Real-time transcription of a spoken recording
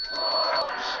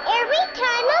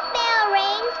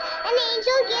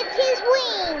angel gets his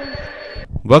wings.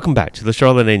 Welcome back to the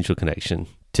Charlotte Angel Connection.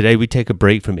 Today we take a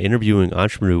break from interviewing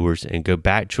entrepreneurs and go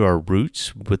back to our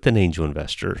roots with an angel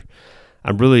investor.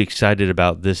 I'm really excited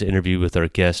about this interview with our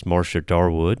guest Marcia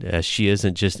Dawood, as she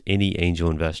isn't just any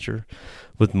angel investor.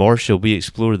 With Marsha, we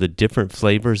explore the different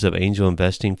flavors of angel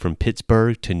investing from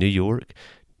Pittsburgh to New York,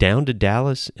 down to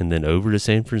Dallas, and then over to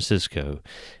San Francisco.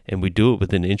 And we do it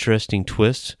with an interesting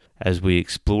twist as we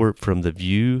explore it from the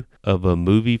view of a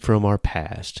movie from our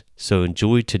past. So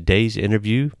enjoy today's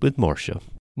interview with Marsha.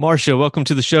 Marsha, welcome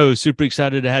to the show. Super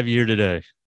excited to have you here today.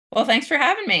 Well, thanks for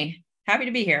having me. Happy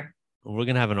to be here. We're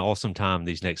going to have an awesome time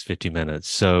these next 50 minutes.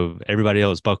 So everybody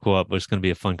else, buckle up. It's going to be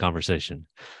a fun conversation.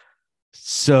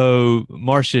 So,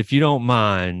 Marsha, if you don't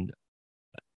mind,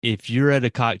 if you're at a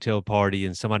cocktail party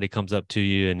and somebody comes up to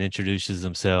you and introduces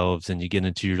themselves and you get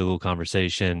into your little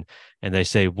conversation and they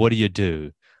say, "What do you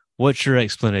do?" What's your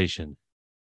explanation?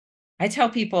 I tell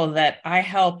people that I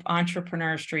help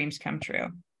entrepreneurs' dreams come true.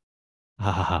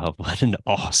 Ah, what an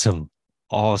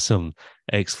awesome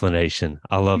explanation.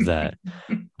 I love that.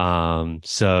 And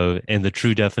the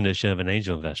true definition of an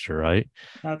angel investor, right?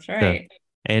 That's right.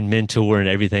 And mentor and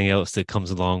everything else that comes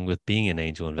along with being an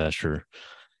angel investor.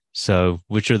 So,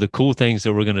 which are the cool things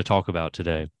that we're going to talk about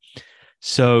today.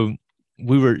 So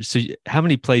how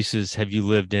many places have you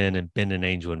lived in and been an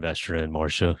angel investor in,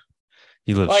 Marsha?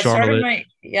 You live in Charlotte.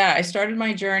 I started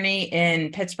my journey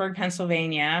in Pittsburgh,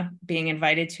 Pennsylvania, being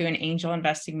invited to an angel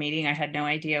investing meeting. I had no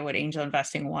idea what angel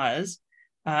investing was.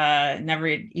 Never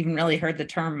even really heard the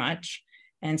term much.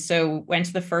 And so went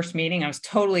to the first meeting. I was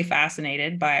totally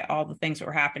fascinated by all the things that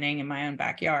were happening in my own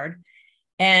backyard.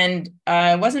 And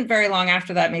it wasn't very long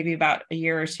after that, maybe about a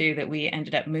year or two, that we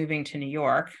ended up moving to New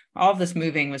York. All of this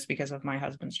moving was because of my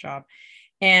husband's job.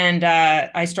 And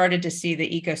I started to see the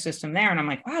ecosystem there. And I'm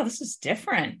like, wow, this is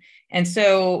different. And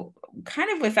so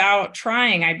kind of without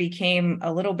trying, I became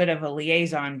a little bit of a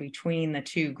liaison between the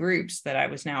two groups that I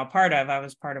was now a part of. I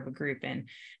was part of a group in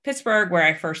Pittsburgh where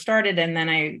I first started. And then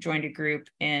I joined a group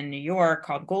in New York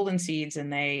called Golden Seeds,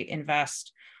 and they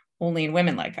invest only in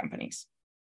women-led companies.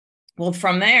 Well,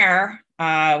 from there,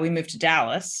 we moved to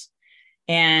Dallas,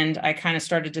 and I kind of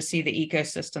started to see the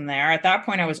ecosystem there. At that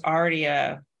point, I was already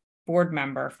a board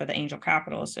member for the Angel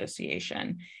Capital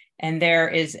Association. And there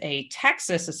is a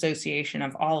Texas association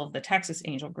of all of the Texas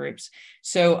angel groups.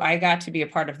 So I got to be a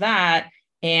part of that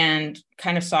and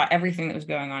kind of saw everything that was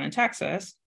going on in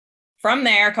Texas. From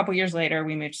there, a couple of years later,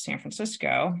 we moved to San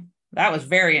Francisco. That was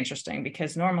very interesting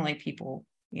because normally people,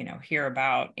 hear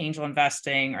about angel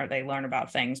investing or they learn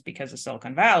about things because of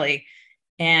Silicon Valley.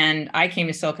 And I came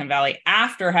to Silicon Valley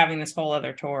after having this whole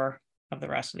other tour of the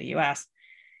rest of the US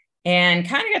and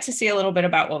kind of got to see a little bit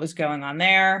about what was going on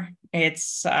there.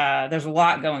 There's a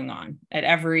lot going on at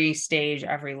every stage,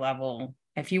 every level.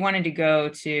 If you wanted to go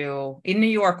to, in New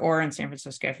York or in San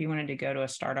Francisco, if you wanted to go to a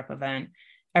startup event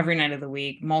every night of the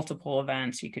week, multiple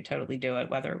events, you could totally do it,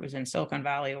 whether it was in Silicon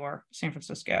Valley or San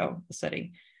Francisco, the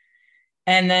city.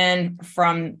 And then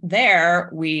from there,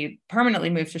 we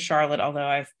permanently moved to Charlotte, although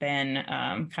I've been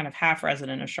kind of half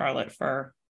resident of Charlotte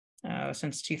for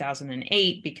since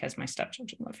 2008 because my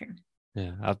stepchildren live here.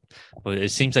 Yeah. Well, it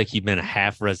seems like you've been a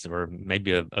half resident or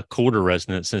maybe a quarter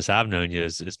resident since I've known you,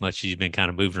 as much as you've been kind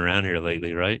of moving around here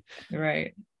lately, right?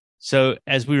 Right. So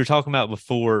as we were talking about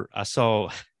before, I saw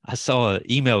an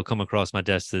email come across my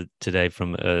desk today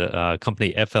from a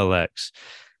company, FLX.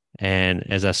 And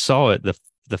as I saw it,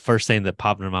 the first thing that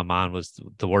popped into my mind was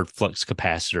the word flux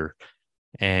capacitor.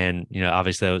 And,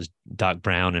 obviously that was Doc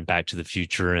Brown and Back to the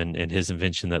Future and his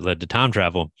invention that led to time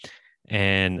travel.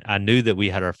 And I knew that we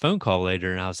had our phone call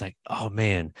later, and I was like, oh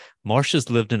man, Marsha's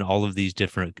lived in all of these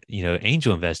different,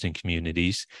 angel investing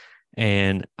communities.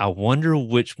 And I wonder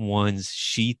which ones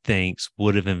she thinks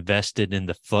would have invested in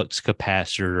the flux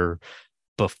capacitor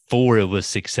before it was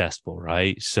successful,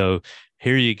 right? So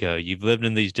here you go. You've lived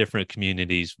in these different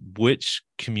communities. Which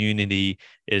community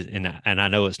is, and I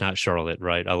know it's not Charlotte,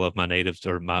 right? I love my natives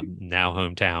or my now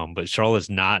hometown, but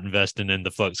Charlotte's not investing in the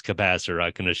flux capacitor.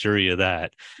 I can assure you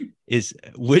that.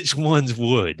 Which ones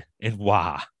would and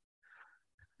why?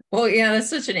 Well,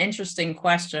 that's such an interesting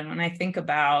question. When I think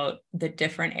about the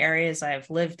different areas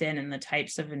I've lived in and the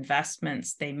types of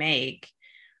investments they make,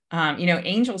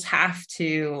 angels have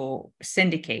to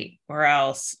syndicate, or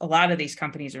else a lot of these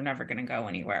companies are never going to go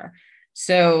anywhere.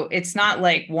 So it's not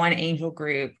like one angel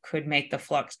group could make the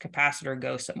flux capacitor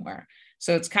go somewhere.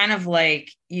 So it's kind of like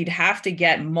you'd have to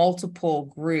get multiple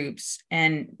groups.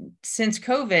 And since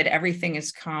COVID, everything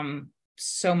has come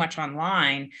so much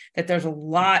online that there's a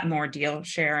lot more deal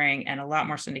sharing and a lot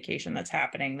more syndication that's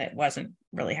happening that wasn't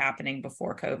really happening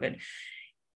before COVID.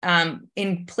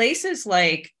 in places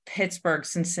like Pittsburgh,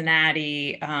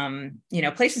 Cincinnati,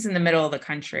 places in the middle of the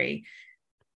country,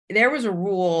 there was a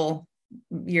rule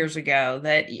years ago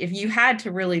that if you had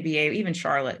to really be even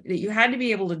Charlotte, that you had to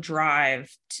be able to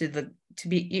drive an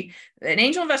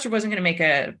angel investor wasn't going to make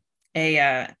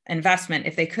a investment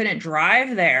if they couldn't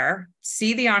drive there,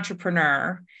 see the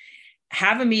entrepreneur,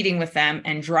 have a meeting with them,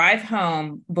 and drive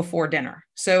home before dinner.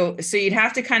 So you'd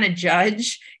have to kind of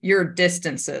judge your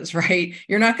distances, right?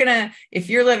 You're not going to, if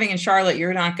you're living in Charlotte,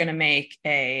 you're not going to make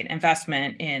an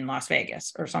investment in Las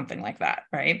Vegas or something like that,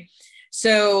 right?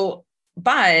 So,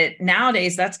 but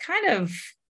nowadays that's kind of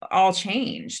all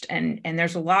changed, and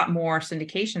there's a lot more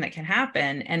syndication that can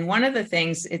happen. And one of the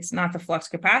things, it's not the flux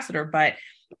capacitor, but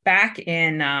back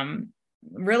in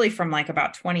really from like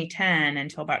about 2010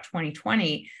 until about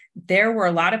 2020, there were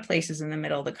a lot of places in the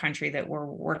middle of the country that were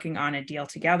working on a deal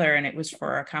together. And it was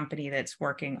for a company that's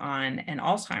working on an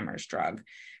Alzheimer's drug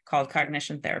called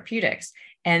Cognition Therapeutics.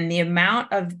 And the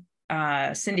amount of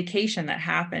syndication that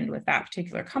happened with that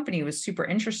particular company was super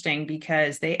interesting,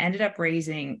 because they ended up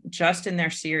raising, just in their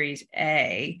Series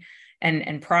A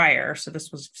and prior, so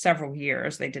this was several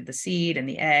years, they did the seed and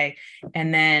the A,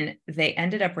 and then they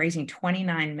ended up raising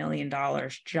 $29 million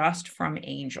just from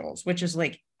angels, which is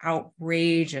like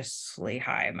outrageously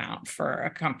high amount for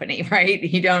a company, right?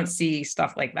 You don't see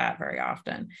stuff like that very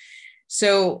often.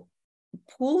 So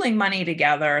pooling money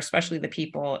together, especially the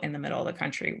people in the middle of the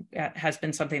country, has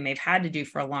been something they've had to do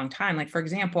for a long time. Like, for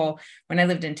example, when I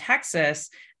lived in Texas,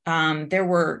 there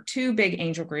were two big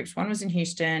angel groups. One was in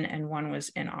Houston and one was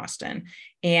in Austin.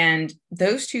 And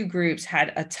those two groups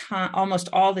had a ton, almost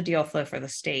all the deal flow for the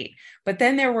state. But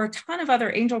then there were a ton of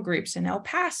other angel groups in El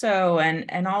Paso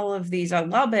and all of these,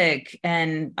 Lubbock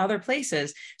and other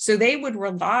places. So they would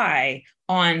rely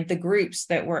on the groups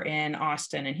that were in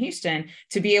Austin and Houston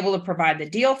to be able to provide the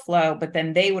deal flow, but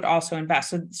then they would also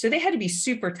invest. So they had to be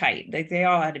super tight. They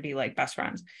all had to be like best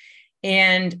friends.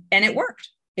 And it worked.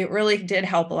 It really did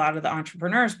help a lot of the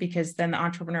entrepreneurs, because then the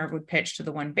entrepreneur would pitch to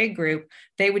the one big group,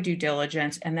 they would do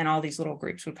diligence, and then all these little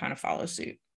groups would kind of follow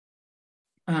suit.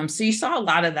 So you saw a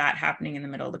lot of that happening in the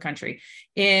middle of the country.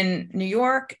 In New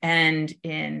York and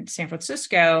in San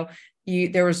Francisco,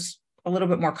 there was a little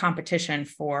bit more competition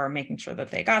for making sure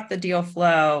that they got the deal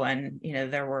flow. And,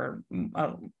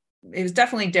 it was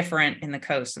definitely different in the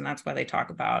coast. And that's why they talk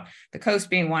about the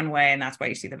coast being one way. And that's why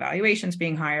you see the valuations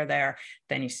being higher there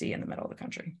than you see in the middle of the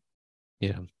country.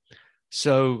 Yeah.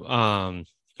 So,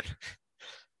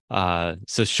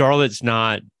 so Charlotte's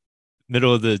not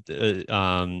middle of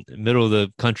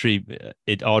the country.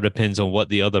 It all depends on what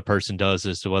the other person does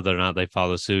as to whether or not they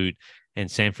follow suit. And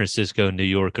San Francisco and New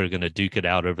York are going to duke it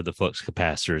out over the flux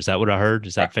capacitor. Is that what I heard?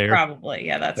 Is that fair? Probably.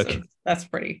 Yeah, that's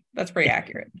pretty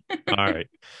accurate. All right.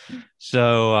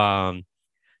 So,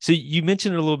 so you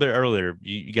mentioned it a little bit earlier.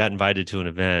 You got invited to an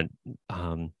event.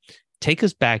 Take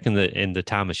us back in the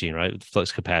time machine, right? With the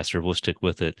flux capacitor. We'll stick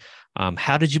with it.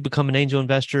 How did you become an angel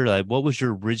investor? Like, what was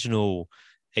your original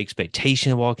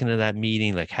expectation walking into that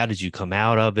meeting? Like, how did you come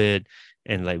out of it?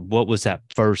 And like, what was that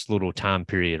first little time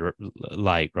period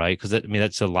like, right? Because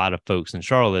that's a lot of folks in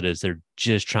Charlotte, is they're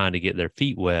just trying to get their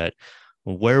feet wet.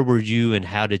 Where were you and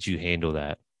how did you handle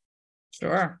that?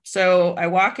 Sure. So I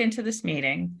walk into this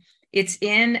meeting. It's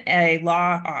in a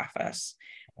law office,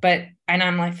 and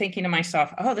I'm like thinking to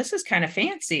myself, oh, this is kind of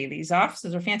fancy. These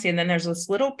offices are fancy. And then there's this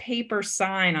little paper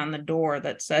sign on the door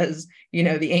that says,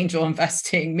 the angel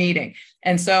investing meeting.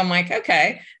 And so I'm like,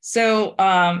 okay. So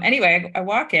anyway, I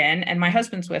walk in and my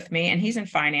husband's with me and he's in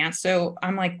finance. So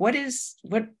I'm like, what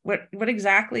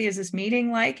exactly is this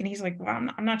meeting like? And he's like, well,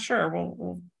 I'm not sure.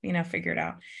 We'll figure it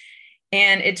out.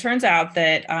 And it turns out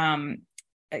that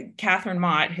Catherine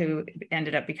Mott, who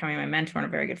ended up becoming my mentor and a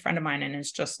very good friend of mine, and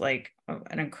is just like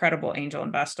an incredible angel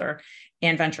investor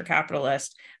and venture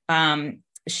capitalist.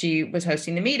 She was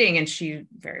hosting the meeting and she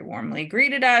very warmly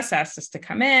greeted us, asked us to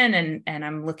come in, and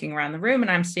I'm looking around the room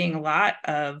and I'm seeing a lot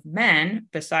of men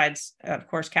besides, of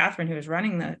course, Catherine, who was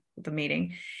running the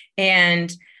meeting.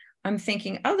 And I'm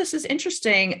thinking, oh, this is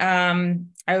interesting. We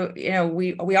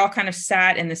all kind of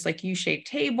sat in this like U-shaped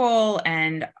table,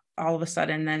 and all of a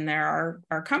sudden, then there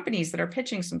are companies that are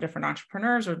pitching some different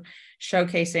entrepreneurs or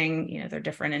showcasing, their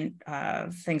different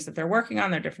things that they're working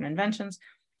on, their different inventions.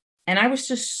 And I was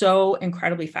just so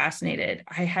incredibly fascinated.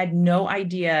 I had no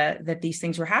idea that these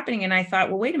things were happening. And I thought,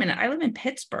 well, wait a minute, I live in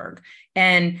Pittsburgh.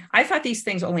 And I thought these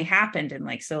things only happened in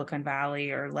like Silicon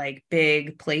Valley or like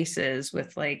big places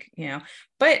with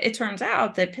but it turns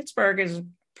out that Pittsburgh is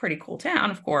pretty cool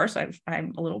town, of course.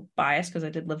 I'm a little biased because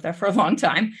I did live there for a long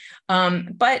time.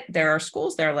 But there are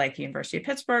schools there like the University of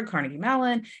Pittsburgh, Carnegie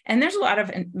Mellon, and there's a lot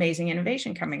of amazing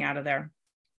innovation coming out of there.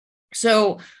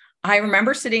 So I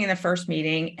remember sitting in the first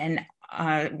meeting, and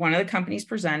one of the companies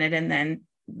presented, and then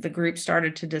the group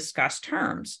started to discuss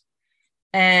terms.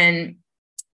 And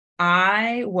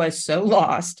I was so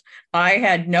lost. I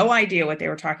had no idea what they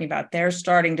were talking about. They're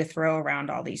starting to throw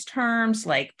around all these terms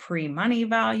like pre-money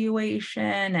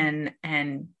valuation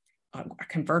and a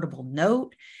convertible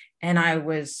note. And I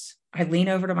lean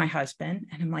over to my husband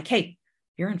and I'm like, hey,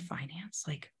 you're in finance.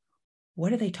 Like,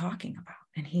 what are they talking about?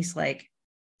 And he's like,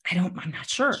 I'm not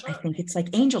sure. I think it's like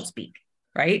angel speak.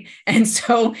 Right. And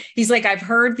so he's like, I've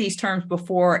heard these terms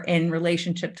before in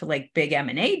relationship to like big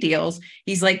M&A deals.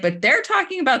 He's like, but they're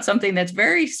talking about something that's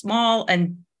very small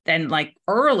and then like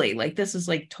early, like this is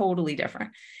like totally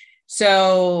different.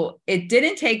 So it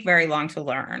didn't take very long to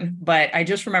learn, but I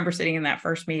just remember sitting in that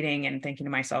first meeting and thinking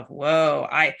to myself, whoa,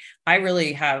 I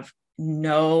really have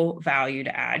no value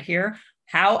to add here.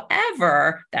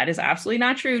 However, that is absolutely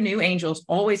not true. New angels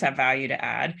always have value to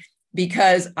add.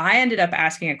 Because I ended up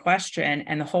asking a question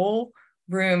and the whole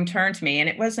room turned to me, and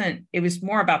it was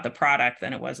more about the product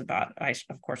than it was about, I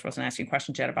of course wasn't asking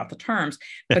questions yet about the terms,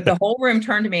 but the whole room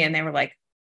turned to me and they were like,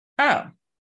 oh,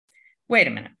 wait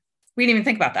a minute. We didn't even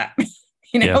think about that.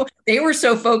 They were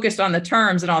so focused on the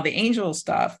terms and all the angel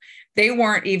stuff. They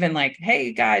weren't even like,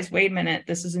 hey guys, wait a minute.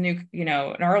 This is a new,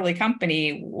 an early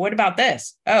company. What about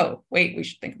this? Oh, wait, we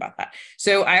should think about that.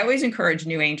 So I always encourage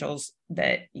new angels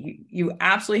that you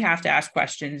absolutely have to ask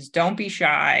questions. Don't be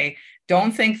shy.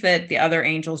 Don't think that the other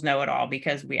angels know it all,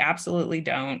 because we absolutely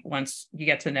don't once you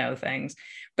get to know things.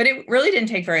 But it really didn't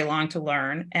take very long to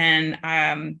learn.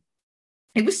 And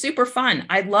it was super fun.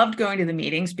 I loved going to the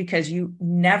meetings because you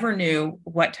never knew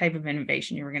what type of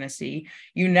innovation you were going to see.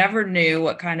 You never knew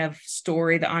what kind of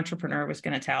story the entrepreneur was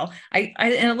going to tell. I,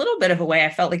 in a little bit of a way, I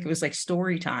felt like it was like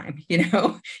story time. You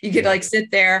could like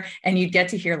sit there and you'd get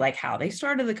to hear like how they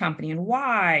started the company and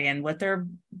why, and what their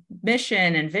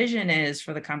mission and vision is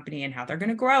for the company and how they're going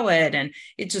to grow it. And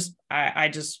it just, I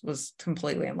just was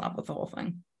completely in love with the whole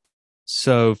thing.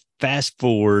 So fast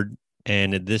forward,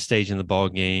 and at this stage in the ball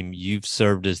game, you've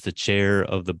served as the chair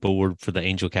of the board for the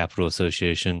Angel Capital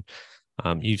Association.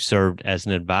 You've served as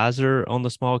an advisor on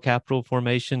the Small Capital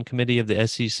Formation Committee of the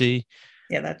SEC.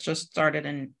 Yeah, that just started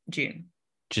in June.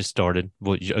 Just started.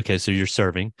 Well, okay, so you're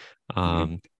serving.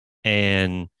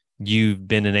 And you've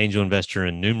been an angel investor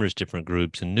in numerous different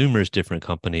groups and numerous different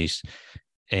companies,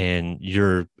 and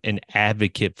you're an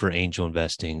advocate for angel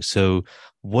investing. So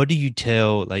what do you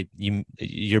tell, like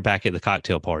you're back at the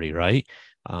cocktail party, right?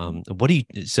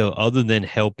 So other than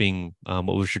helping,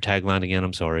 what was your tagline again?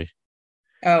 I'm sorry.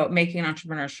 Oh, making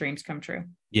entrepreneurs' dreams come true.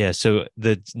 Yeah. So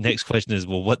the next question is,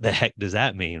 well, what the heck does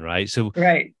that mean? Right. So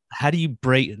right. How do you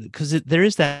break? Because there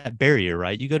is that barrier,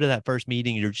 right? You go to that first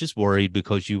meeting, you're just worried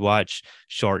because you watch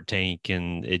Shark Tank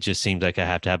and it just seems like I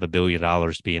have to have $1 billion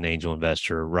to be an angel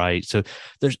investor, right? So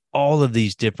there's all of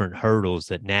these different hurdles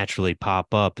that naturally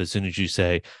pop up as soon as you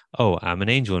say, oh, I'm an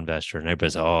angel investor. And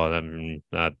everybody's, oh, I'm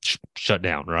shut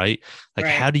down, right? Like,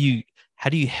 right. How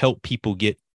do you help people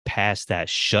get past that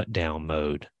shutdown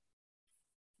mode?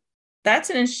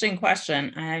 That's an interesting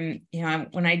question.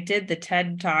 When I did the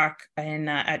TED Talk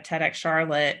at TEDx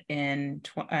Charlotte in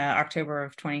October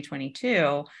of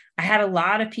 2022, I had a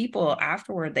lot of people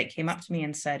afterward that came up to me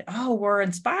and said, "Oh, we're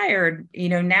inspired.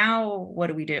 Now what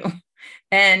do we do?"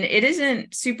 And it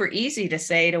isn't super easy to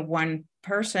say to one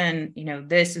person,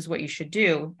 this is what you should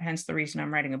do. Hence the reason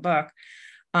I'm writing a book,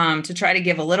 to try to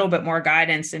give a little bit more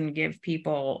guidance and give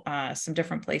people some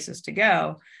different places to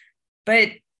go. But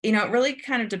it really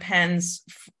kind of depends.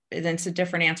 It's a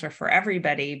different answer for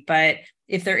everybody. But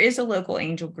if there is a local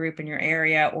angel group in your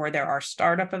area, or there are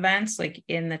startup events, like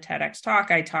in the TEDx talk,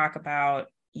 I talk about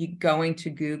you going to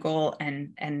Google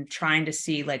and trying to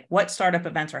see like what startup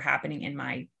events are happening in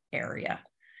my area.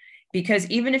 Because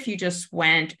even if you just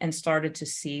went and started to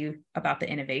see about the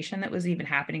innovation that was even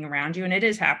happening around you, and it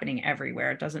is happening everywhere,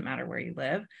 it doesn't matter where you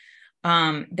live,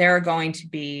 there are going to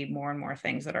be more and more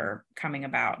things that are coming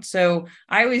about. So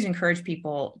I always encourage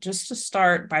people just to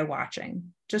start by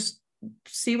watching, just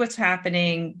see what's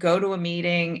happening, go to a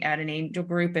meeting at an angel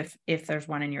group if there's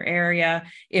one in your area.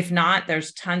 If not,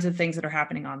 there's tons of things that are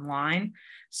happening online.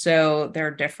 So there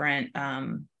are different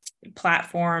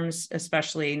platforms,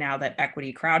 especially now that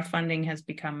equity crowdfunding has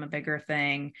become a bigger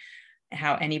thing,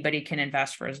 how anybody can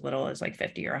invest for as little as like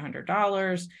 $50 or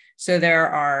 $100. So there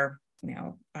are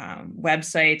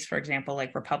websites, for example,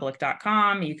 like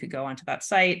republic.com. You could go onto that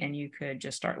site and you could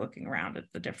just start looking around at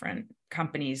the different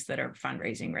companies that are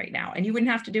fundraising right now. And you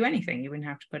wouldn't have to do anything. You wouldn't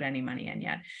have to put any money in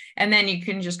yet. And then you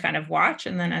can just kind of watch.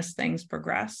 And then as things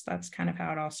progress, that's kind of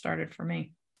how it all started for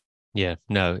me. Yeah,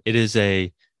 no,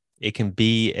 it can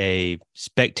be a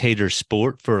spectator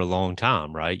sport for a long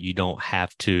time, right? You don't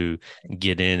have to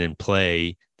get in and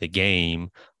play the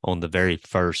game on the very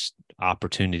first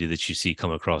opportunity that you see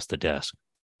come across the desk.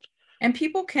 And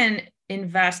people can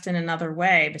invest in another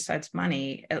way besides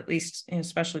money, at least,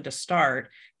 especially to start.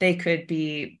 They could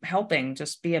be helping,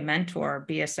 just be a mentor,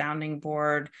 be a sounding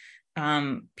board.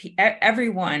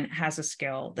 Everyone has a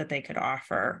skill that they could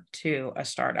offer to a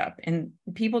startup, and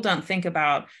people don't think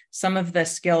about some of the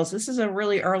skills. This is a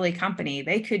really early company.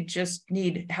 They could just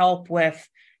need help with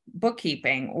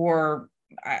bookkeeping, or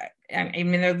I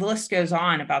mean, the list goes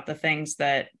on about the things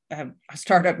that a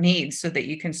startup needs, so that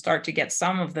you can start to get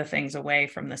some of the things away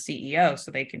from the CEO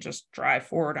so they can just drive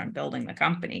forward on building the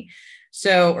company.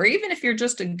 So, or even if you're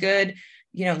just a good,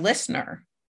 listener,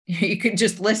 you could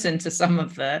just listen to some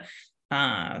of the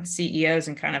CEOs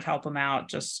and kind of help them out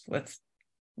just with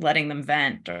letting them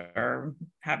vent, or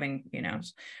having,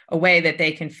 a way that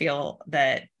they can feel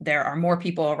that there are more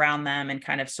people around them and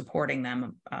kind of supporting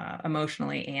them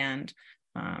emotionally and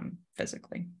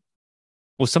physically.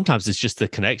 Well, sometimes it's just the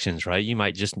connections, right? You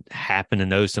might just happen to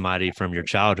know somebody from your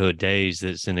childhood days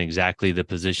that's in exactly the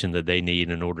position that they need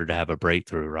in order to have a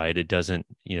breakthrough, right? It doesn't,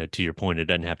 to your point, it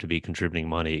doesn't have to be contributing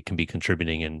money. It can be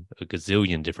contributing in a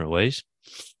gazillion different ways.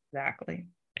 Exactly.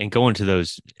 And going to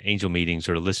those angel meetings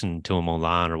or listening to them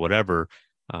online or whatever,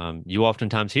 you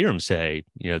oftentimes hear them say,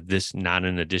 this not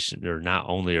in addition, or not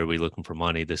only are we looking for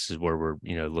money, this is where we're,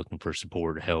 looking for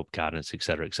support, help, guidance, et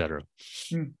cetera, et cetera.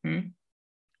 Mm-hmm.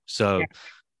 So,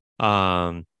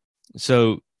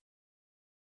 so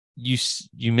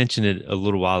you mentioned it a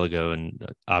little while ago, and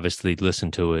obviously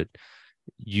listened to it.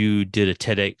 You did a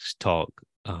TEDx talk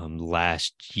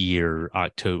last year,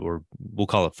 October, or we'll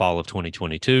call it fall of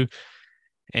 2022,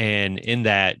 and in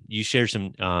that you shared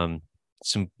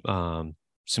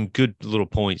some good little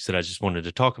points that I just wanted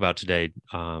to talk about today.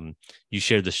 You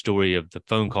shared the story of the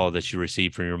phone call that you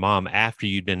received from your mom after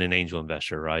you'd been an angel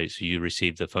investor, right? So you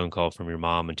received the phone call from your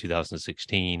mom in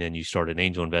 2016, and you started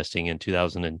angel investing in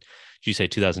 2000. And did you say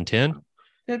 2010?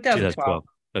 2012.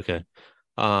 Okay.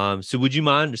 So would you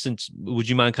mind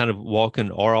kind of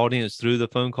walking our audience through the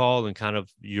phone call and kind of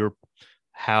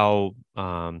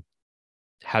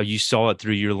how you saw it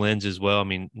through your lens as well? I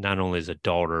mean, not only as a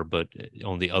daughter, but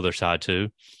on the other side too.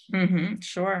 Mm-hmm,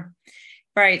 sure.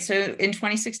 Right. So in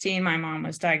 2016, my mom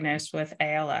was diagnosed with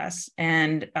ALS,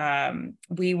 and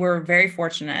we were very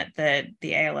fortunate that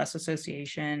the ALS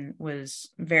Association was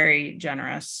very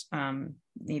generous.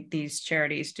 These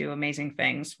charities do amazing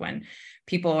things when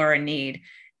people are in need.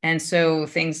 And so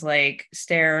things like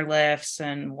stair lifts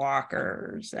and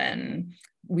walkers and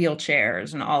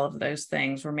wheelchairs and all of those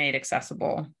things were made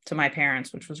accessible to my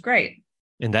parents, which was great.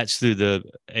 And that's through the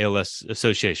ALS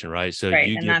Association, right? So Right.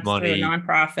 you And give that's money, through a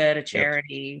nonprofit, a yep.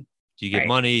 charity. You give right.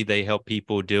 money, they help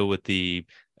people deal with the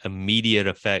immediate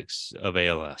effects of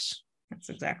ALS. That's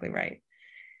exactly right.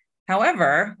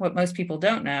 However, what most people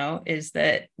don't know is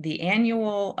that the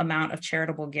annual amount of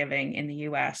charitable giving in the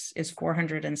US is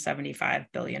 $475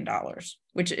 billion,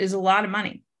 which is a lot of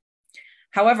money.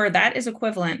 However, that is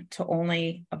equivalent to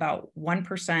only about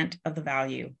 1% of the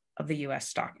value of the US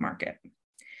stock market.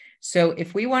 So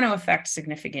if we want to affect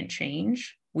significant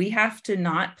change, we have to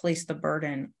not place the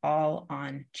burden all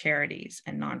on charities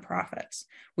and nonprofits.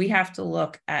 We have to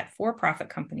look at for-profit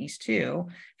companies too,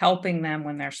 helping them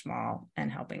when they're small and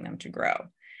helping them to grow,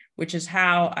 which is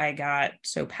how I got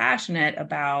so passionate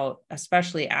about,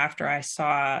 especially after I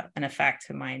saw an effect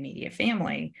to my immediate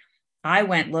family, I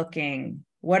went looking,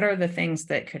 what are the things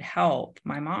that could help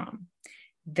my mom?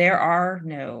 There are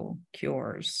no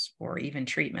cures or even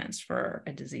treatments for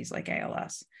a disease like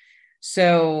ALS.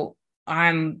 So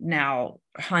I'm now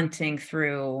hunting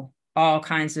through all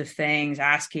kinds of things,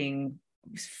 asking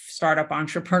startup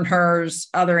entrepreneurs,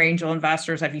 other angel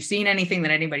investors, have you seen anything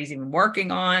that anybody's even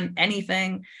working on,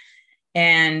 anything?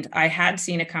 And I had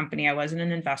seen a company, I wasn't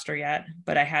an investor yet,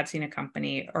 but I had seen a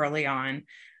company early on,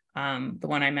 the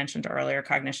one I mentioned earlier,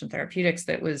 Cognition Therapeutics,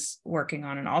 that was working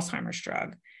on an Alzheimer's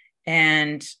drug.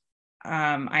 And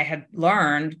I had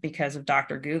learned, because of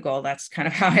Dr. Google, that's kind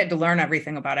of how I had to learn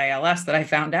everything about ALS, that I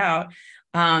found out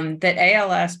that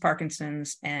ALS,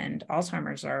 Parkinson's, and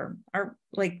Alzheimer's are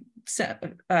like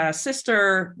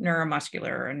sister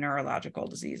neuromuscular and neurological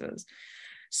diseases.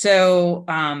 So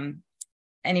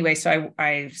anyway, so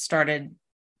I started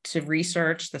to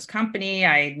research this company.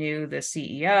 I knew the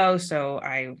CEO, so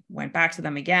I went back to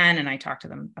them again and I talked to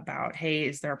them about, hey,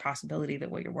 is there a possibility that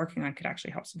what you're working on could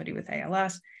actually help somebody with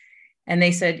ALS? And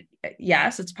they said,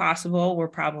 yes, it's possible. We're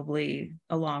probably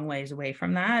a long ways away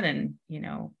from that. And,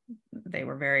 they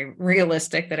were very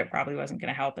realistic that it probably wasn't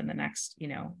going to help in the next,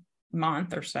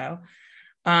 month or so.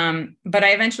 But I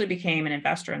eventually became an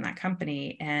investor in that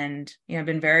company, and, I've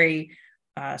been very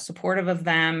supportive of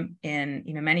them in,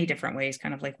 many different ways,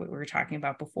 kind of like what we were talking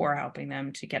about before, helping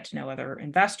them to get to know other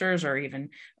investors or even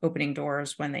opening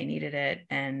doors when they needed it.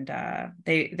 And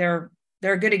they're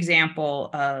a good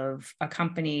example of a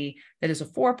company that is a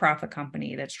for-profit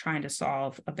company that's trying to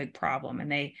solve a big problem,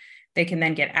 and they can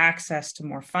then get access to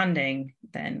more funding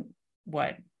than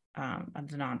what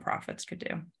the nonprofits could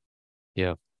do.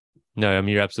 Yeah. No, I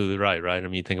mean, you're absolutely right. I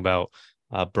mean, you think about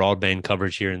broadband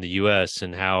coverage here in the U.S.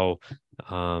 and how,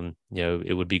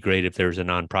 it would be great if there was a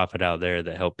nonprofit out there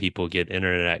that helped people get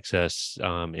internet access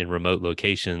in remote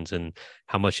locations, and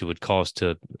how much it would cost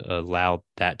to allow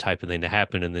that type of thing to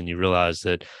happen. And then you realize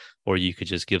that, or you could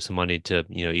just give some money to,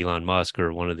 Elon Musk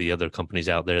or one of the other companies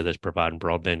out there that's providing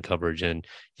broadband coverage. And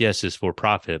yes, it's for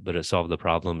profit, but it solved the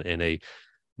problem in a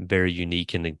very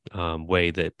unique and way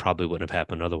that probably wouldn't have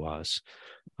happened otherwise.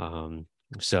 And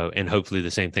hopefully the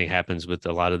same thing happens with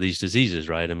a lot of these diseases,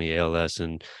 right? I mean, ALS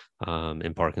and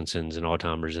Parkinson's and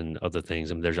Alzheimer's and other things.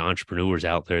 I mean, there's entrepreneurs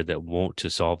out there that want to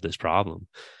solve this problem.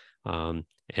 And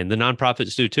the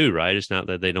nonprofits do too, right? It's not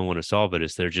that they don't want to solve it.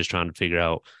 It's they're just trying to figure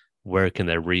out where can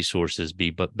their resources be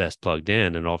best plugged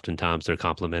in. And oftentimes they're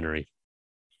complementary.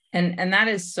 And that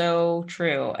is so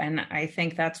true. And I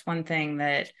think that's one thing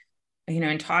that,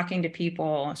 in talking to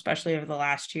people, especially over the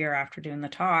last year after doing the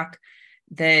talk,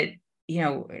 that,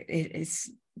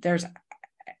 there's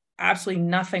absolutely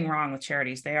nothing wrong with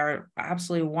charities. They are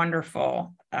absolutely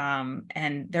wonderful.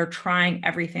 And they're trying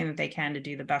everything that they can to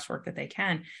do the best work that they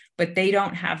can, but they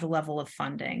don't have the level of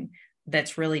funding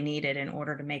that's really needed in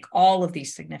order to make all of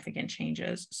these significant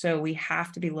changes. So we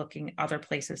have to be looking other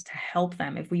places to help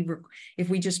them. If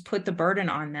we just put the burden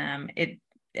on them,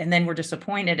 and then we're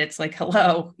disappointed, it's like,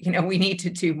 hello, we need to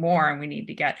do more, and we need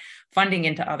to get funding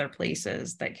into other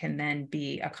places that can then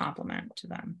be a complement to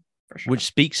them, for sure. Which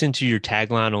speaks into your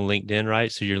tagline on LinkedIn,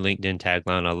 right? So your LinkedIn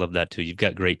tagline, I love that too. You've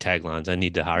got great taglines. I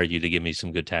need to hire you to give me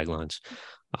some good taglines.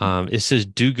 It says,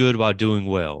 do good while doing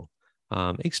well.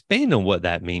 Expand on what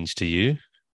that means to you.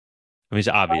 I mean, it's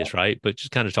obvious, right? But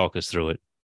just kind of talk us through it.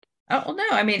 Oh, well, no,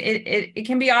 I mean, it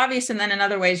can be obvious. And then in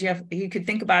other ways, you could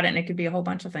think about it and it could be a whole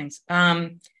bunch of things.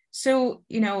 So,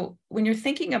 when you're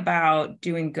thinking about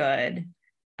doing good,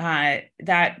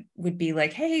 that would be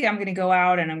like, hey, I'm going to go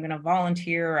out and I'm going to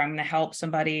volunteer, or I'm going to help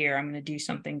somebody, or I'm going to do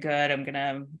something good. I'm going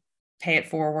to pay it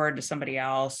forward to somebody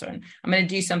else, and I'm going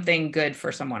to do something good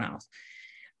for someone else.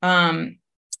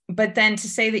 But then to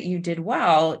say that you did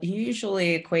well,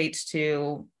 usually equates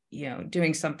to,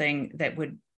 doing something that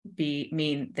would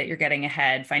mean that you're getting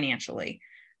ahead financially.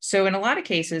 So in a lot of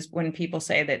cases, when people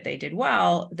say that they did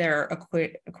well, they're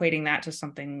equating that to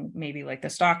something maybe like the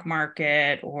stock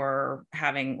market, or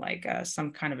having like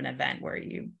some kind of an event where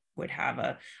you would have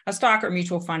a stock or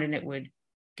mutual fund and it would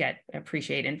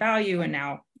appreciate in value, and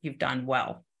now you've done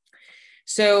well.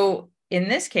 So in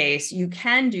this case, you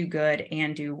can do good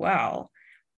and do well.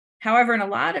 However, in a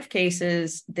lot of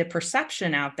cases, the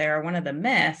perception out there, one of the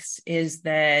myths, is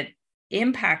that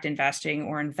impact investing,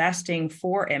 or investing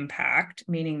for impact,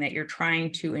 meaning that you're trying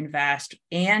to invest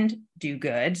and do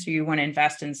good. So you want to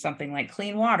invest in something like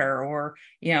clean water, or,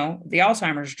 the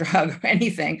Alzheimer's drug, or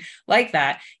anything like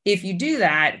that. If you do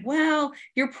that, well,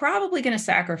 you're probably going to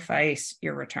sacrifice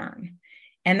your return.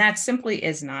 And that simply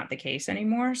is not the case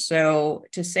anymore. So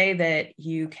to say that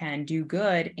you can do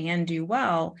good and do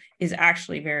well is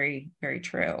actually very, very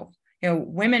true.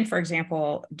 Women, for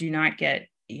example, do not get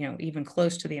even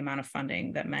close to the amount of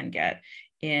funding that men get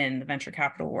in the venture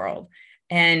capital world.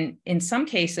 And in some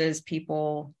cases,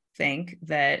 people think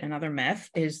that another myth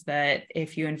is that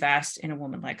if you invest in a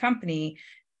woman-led company,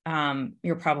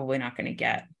 you're probably not going to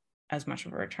get as much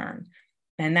of a return.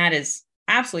 And that is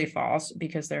absolutely false,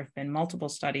 because there have been multiple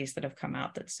studies that have come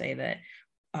out that say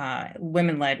that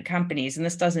women-led companies, and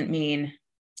this doesn't mean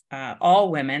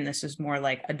all women, this is more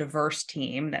like a diverse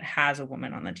team that has a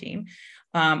woman on the team,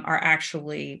 are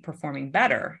actually performing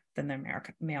better than their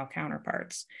male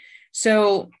counterparts.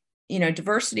 So,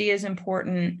 diversity is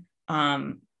important.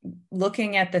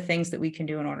 Looking at the things that we can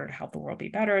do in order to help the world be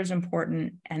better is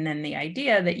important. And then the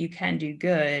idea that you can do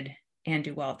good and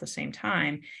do well at the same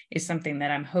time is something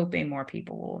that I'm hoping more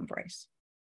people will embrace.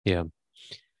 Yeah.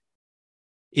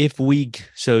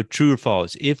 So true or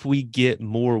false, if we get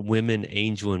more women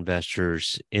angel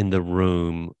investors in the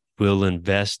room, we'll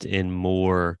invest in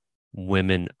more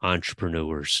women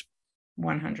entrepreneurs.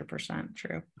 100%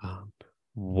 true.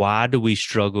 Why do we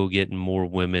struggle getting more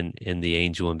women in the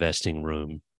angel investing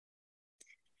room?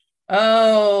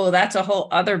 Oh, that's a whole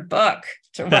other book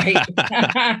to write.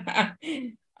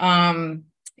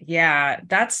 Yeah,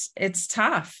 it's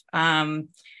tough. And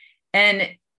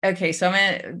okay, so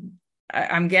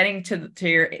I'm getting to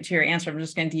your answer. I'm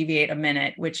just going to deviate a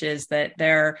minute, which is that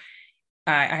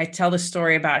I tell the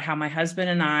story about how my husband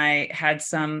and I had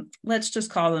some, let's just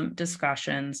call them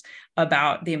discussions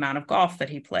about the amount of golf that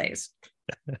he plays.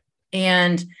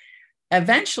 And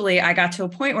eventually I got to a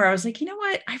point where I was like, you know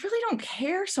what? I really don't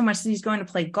care so much that he's going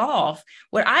to play golf.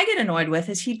 What I get annoyed with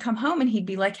is he'd come home and he'd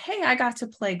be like, hey, I got to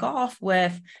play golf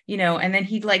with, and then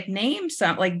he'd like name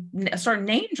start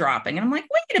name dropping. And I'm like,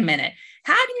 wait a minute.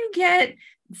 How do you get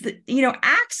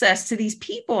access to these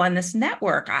people and this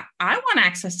network? I want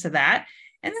access to that.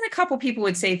 And then a couple people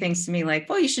would say things to me like,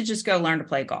 well, you should just go learn to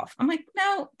play golf. I'm like,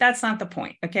 no, that's not the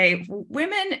point. Okay.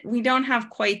 Women, we don't have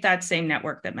quite that same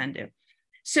network that men do.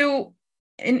 So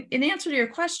in answer to your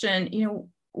question,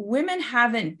 women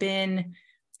haven't been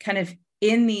kind of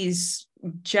in these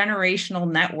generational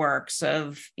networks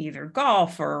of either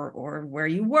golf or where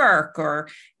you work, or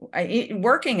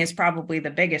working is probably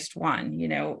the biggest one.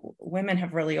 Women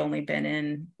have really only been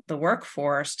in the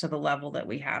workforce to the level that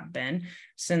we have been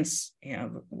since,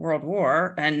 World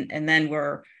War. And then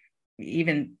we're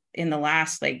even in the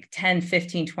last like 10,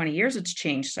 15, 20 years, it's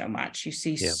changed so much. You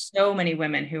see so many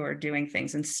women who are doing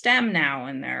things in STEM now,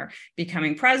 and they're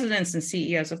becoming presidents and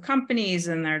CEOs of companies,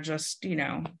 and they're just,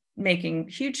 making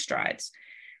huge strides.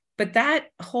 But that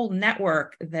whole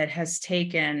network that has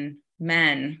taken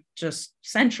men just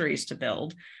centuries to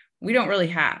build, we don't really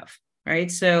have,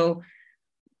 right? So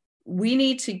we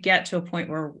need to get to a point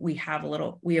where we have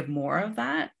more of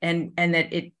that, and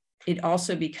that it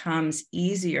also becomes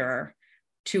easier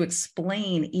to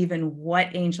explain even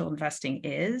what angel investing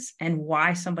is and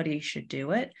why somebody should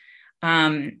do it.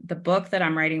 The book that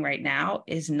I'm writing right now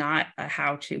is not a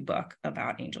how-to book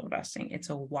about angel investing. It's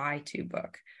a why-to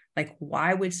book. Like,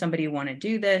 why would somebody want to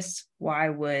do this? Why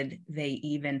would they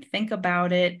even think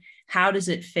about it? How does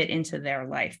it fit into their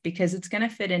life? Because it's going to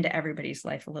fit into everybody's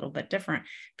life a little bit different.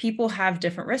 People have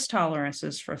different risk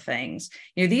tolerances for things.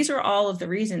 These are all of the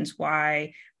reasons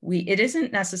why it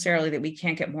isn't necessarily that we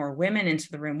can't get more women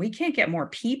into the room. We can't get more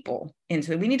people we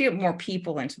need to get more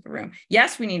people into the room.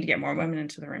 Yes, we need to get more women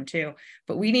into the room too,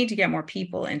 but we need to get more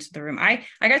people into the room. I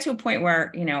got to a point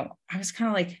where, I was kind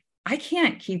of like,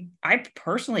 I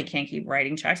personally can't keep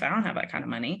writing checks. I don't have that kind of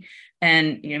money.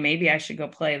 And, maybe I should go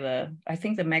play I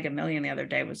think the Mega Million the other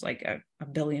day was like $1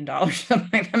 billion. Something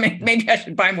like that. Maybe I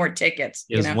should buy more tickets.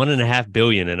 It was 1.5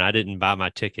 billion, and I didn't buy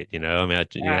my ticket. How am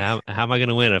I going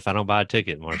to win if I don't buy a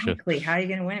ticket, Marsha? Exactly. How are you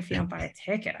going to win if you don't buy a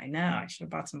ticket? I know I should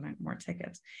have bought some more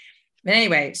tickets. But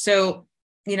anyway, so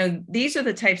these are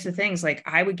the types of things, like,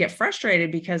 I would get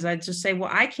frustrated because I'd just say,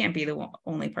 well, I can't be the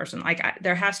only person. Like,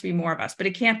 there has to be more of us, but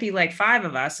it can't be like 5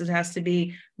 of us. It has to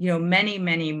be, many,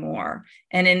 many more.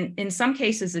 And in some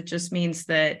cases, it just means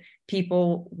that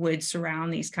people would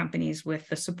surround these companies with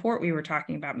the support we were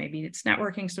talking about. Maybe it's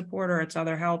networking support or it's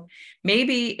other help.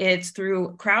 Maybe it's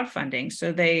through crowdfunding.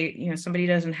 So somebody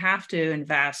doesn't have to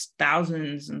invest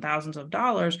thousands and thousands of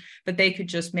dollars, but they could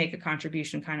just make a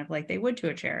contribution kind of like they would to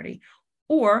a charity.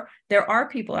 Or there are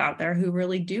people out there who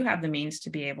really do have the means to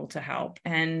be able to help,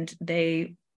 and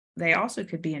they also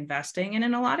could be investing. And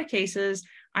in a lot of cases,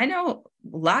 I know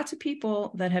lots of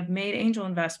people that have made angel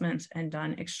investments and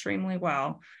done extremely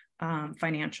well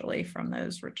financially from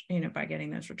those, by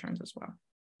getting those returns as well.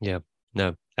 Yeah,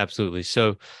 no, absolutely.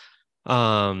 So,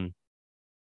 kind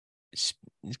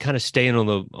of staying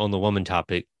on the woman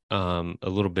topic a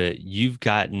little bit, you've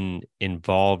gotten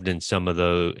involved in some of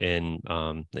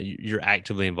you're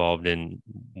actively involved in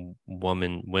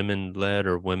women-led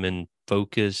or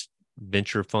women-focused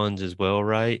venture funds as well,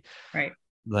 right? Right.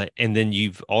 And then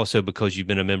you've also, because you've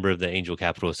been a member of the Angel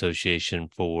Capital Association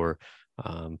for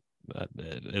at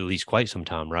least quite some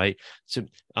time, right? So,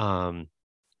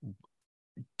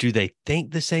 do they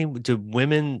think the same? Do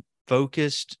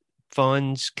women-focused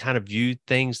funds kind of view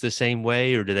things the same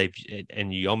way, or do they,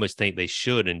 and you almost think they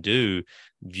should and do,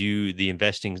 view the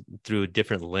investing through a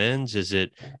different lens? Is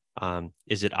it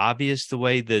obvious the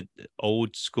way that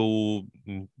old school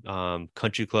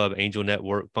country club angel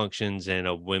network functions and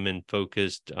a women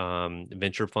focused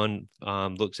venture fund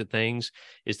looks at things?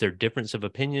 Is there difference of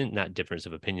opinion? Not difference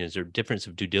of opinion. Is there difference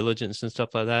of due diligence and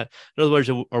stuff like that? In other words,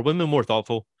 are women more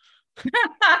thoughtful?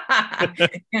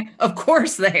 Of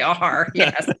course they are.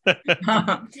 Yes.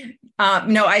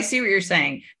 No, I see what you're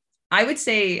saying. I would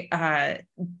say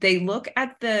they look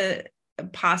at the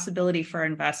possibility for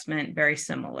investment very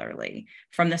similarly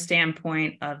from the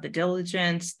standpoint of the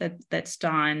diligence that's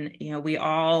done. We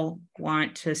all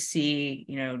want to see,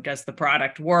 does the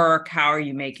product work? How are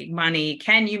you making money?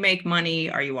 Can you make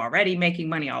money? Are you already making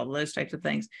money? All of those types of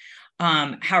things.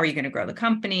 How are you going to grow the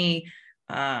company?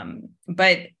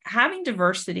 But having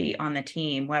diversity on the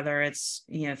team, whether it's,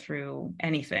 through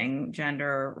anything,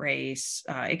 gender, race,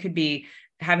 it could be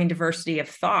having diversity of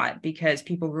thought because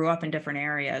people grew up in different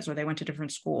areas or they went to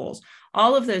different schools.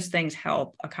 All of those things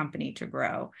help a company to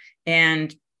grow.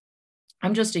 And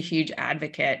I'm just a huge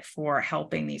advocate for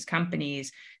helping these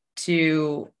companies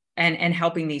to, and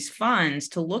helping these funds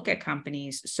to look at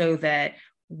companies so that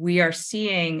we're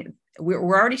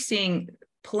already seeing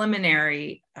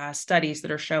preliminary studies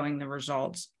that are showing the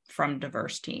results from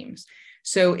diverse teams.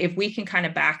 So if we can kind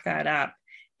of back that up,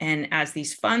 and as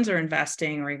these funds are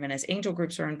investing, or even as angel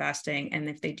groups are investing, and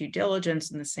if they do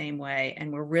diligence in the same way,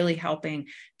 and we're really helping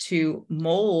to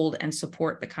mold and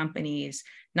support the companies,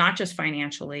 not just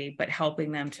financially, but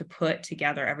helping them to put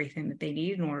together everything that they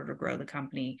need in order to grow the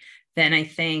company, then I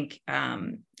think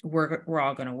we're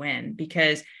all going to win.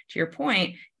 Because to your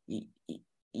point,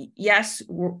 yes,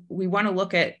 we want to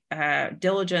look at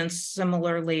diligence.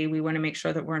 Similarly, we want to make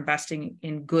sure that we're investing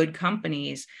in good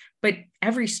companies, but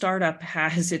every startup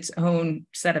has its own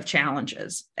set of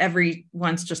challenges.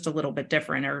 Everyone's just a little bit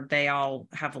different, or they all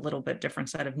have a little bit different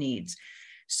set of needs.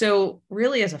 So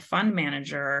really, as a fund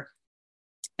manager,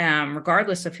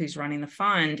 regardless of who's running the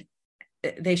fund,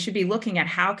 they should be looking at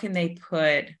how can they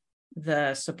put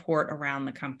the support around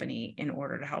the company in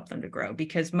order to help them to grow.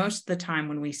 Because most of the time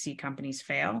when we see companies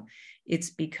fail,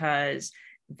 it's because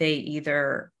they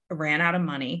either ran out of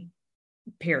money,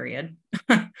 period,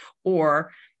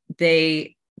 or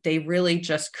they really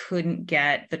just couldn't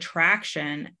get the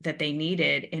traction that they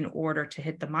needed in order to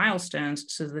hit the milestones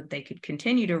so that they could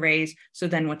continue to raise. So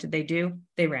then what did they do?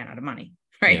 They ran out of money,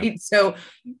 right? Yeah. So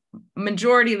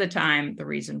majority of the time, the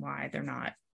reason why they're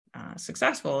not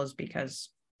successful is because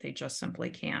they just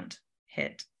simply can't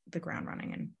hit the ground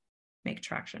running and make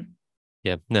traction.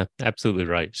 Yeah, no, absolutely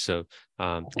right. So,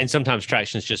 and sometimes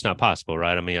traction is just not possible,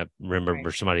 right? I mean, I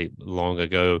remember somebody long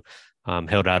ago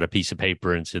held out a piece of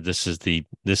paper and said, this is the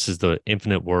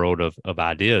infinite world of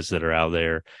ideas that are out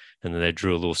there. And then they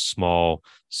drew a little small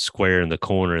square in the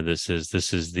corner that says,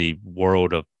 this is the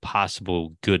world of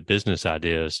possible good business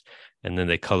ideas. And then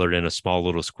they colored in a small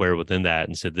little square within that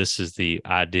and said, this is the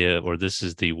idea, or this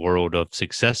is the world of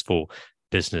successful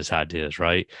business ideas,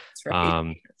 right? That's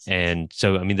right. And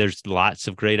so, I mean, there's lots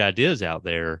of great ideas out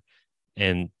there,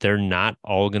 and they're not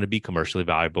all going to be commercially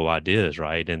valuable ideas,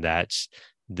 right? And that's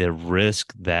the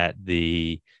risk that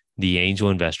the angel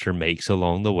investor makes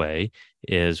along the way,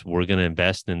 is we're going to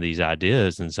invest in these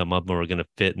ideas, and some of them are going to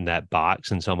fit in that box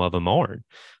and some of them aren't.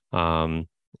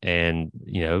 And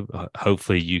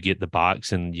hopefully you get the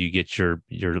box and you get your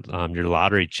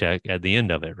lottery check at the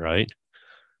end of it, right?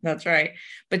 That's right.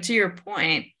 But to your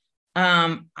point,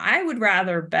 I would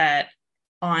rather bet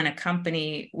on a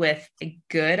company with a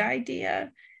good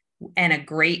idea and a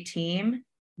great team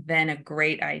than a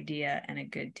great idea and a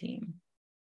good team.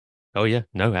 Oh yeah,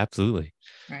 no, absolutely.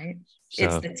 Right. So,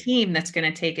 it's the team that's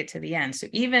going to take it to the end. So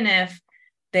even if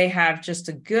they have just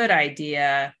a good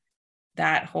idea,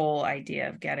 that whole idea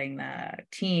of getting the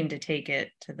team to take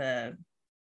it to the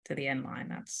end line,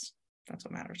 that's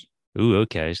what matters. Ooh,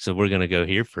 okay. So we're going to go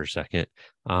here for a second.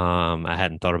 I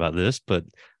hadn't thought about this, but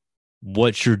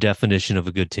what's your definition of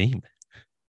a good team?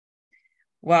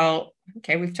 Well,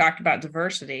 okay, we've talked about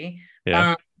diversity.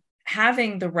 Yeah.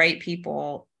 Having the right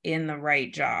people in the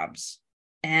right jobs.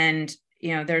 And,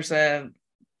 there's a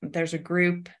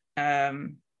group out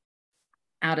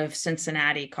of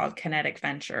Cincinnati called Kinetic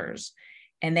Ventures,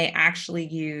 and they actually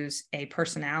use a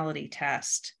personality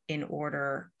test in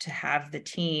order to have the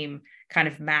team kind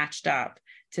of matched up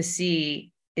to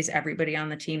see, is everybody on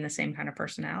the team the same kind of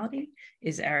personality?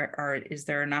 Is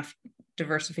there enough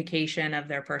diversification of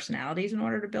their personalities in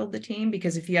order to build the team?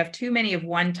 Because if you have too many of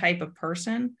one type of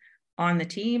person on the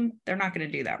team, they're not going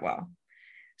to do that well.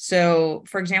 So,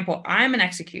 for example, I'm an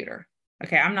executor.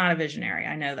 Okay, I'm not a visionary.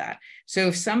 I know that. So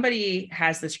if somebody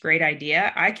has this great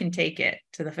idea, I can take it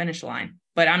to the finish line,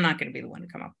 but I'm not going to be the one to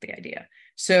come up with the idea.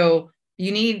 So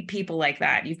you need people like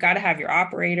that. You've got to have your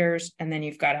operators, and then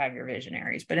you've got to have your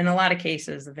visionaries. But in a lot of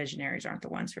cases, the visionaries aren't the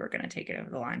ones who are going to take it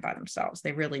over the line by themselves.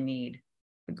 They really need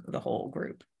the whole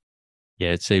group.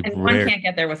 Yeah, and one can't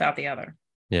get there without the other.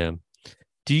 Yeah.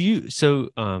 So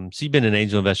you've been an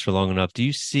angel investor long enough. Do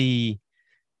you see,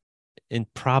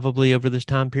 and probably over this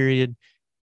time period,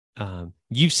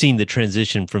 you've seen the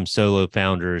transition from solo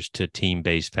founders to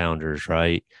team-based founders,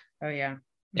 right? Oh yeah.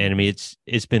 And I mean,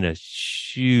 it's been a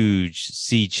huge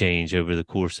sea change over the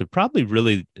course of probably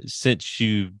really since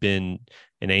you've been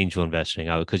an angel investing.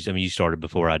 Because I mean, you started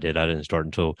before I did. I didn't start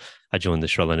until I joined the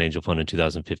Charlotte Angel Fund in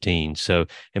 2015. So,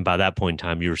 and by that point in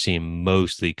time, you were seeing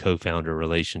mostly co-founder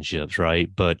relationships,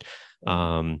 right? But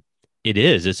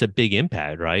it's a big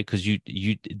impact, right? Because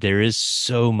there is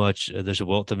so much. There's a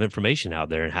wealth of information out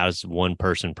there, and how does one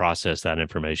person process that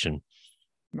information?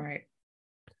 Right.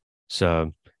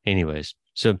 So, anyways.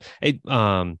 So,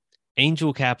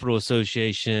 Angel Capital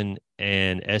Association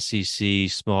and SEC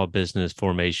Small Business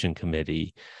Formation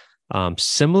Committee,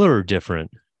 similar or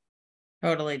different?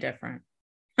 Totally different.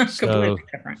 So, Completely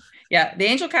different. Yeah. The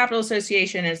Angel Capital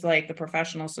Association is like the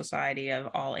professional society of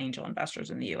all angel investors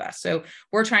in the US. So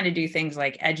we're trying to do things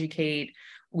like educate.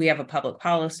 We have a public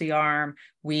policy arm.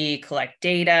 We collect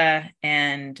data,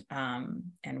 and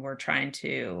we're trying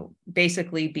to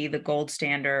basically be the gold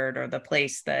standard, or the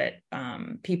place that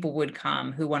people would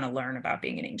come who want to learn about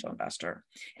being an angel investor.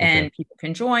 And people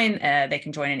can join. They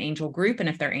can join an angel group, and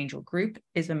if their angel group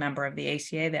is a member of the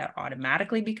ACA, they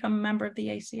automatically become a member of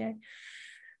the ACA.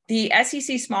 The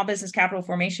SEC Small Business Capital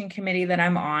Formation Committee that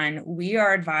I'm on, we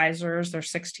are advisors. There's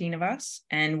 16 of us,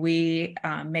 and we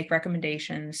make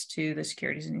recommendations to the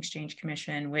Securities and Exchange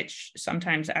Commission, which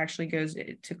sometimes actually goes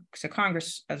to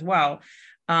Congress as well,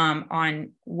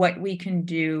 on what we can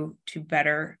do to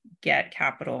better get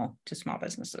capital to small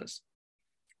businesses.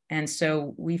 And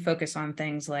so we focus on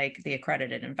things like the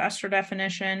accredited investor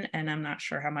definition, and I'm not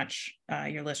sure how much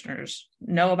your listeners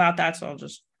know about that, so I'll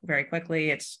just very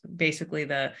quickly. It's basically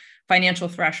the financial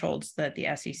thresholds that the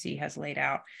SEC has laid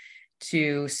out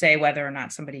to say whether or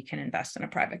not somebody can invest in a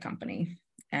private company.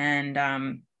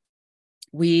 And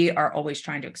we are always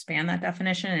trying to expand that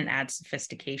definition and add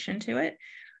sophistication to it.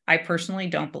 I personally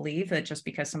don't believe that just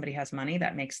because somebody has money,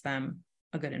 that makes them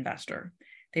a good investor.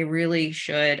 They really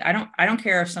should. I don't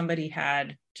care if somebody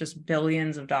had just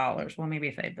billions of dollars. Well, maybe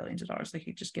if they had billions of dollars, they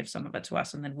could just give some of it to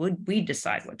us, and then we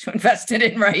decide what to invest it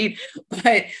in, right?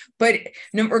 But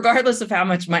regardless of how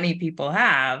much money people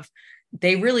have,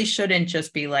 they really shouldn't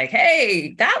just be like,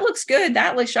 hey, that looks good.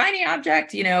 That looks shiny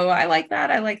object. I like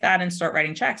that. And start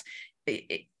writing checks.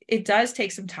 It does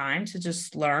take some time to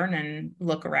just learn and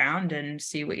look around and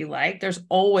see what you like. There's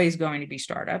always going to be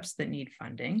startups that need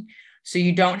funding. So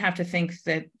you don't have to think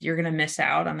that you're going to miss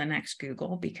out on the next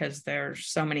Google, because there's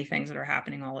so many things that are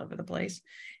happening all over the place.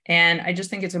 And I just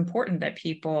think it's important that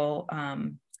people,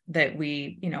 that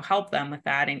we, help them with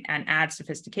that and add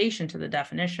sophistication to the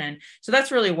definition. So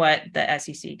that's really what the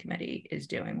SEC committee is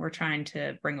doing. We're trying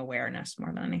to bring awareness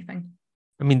more than anything.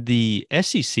 I mean, the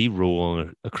SEC rule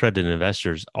on accredited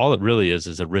investors, all it really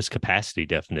is a risk capacity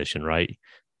definition, right?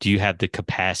 Do you have the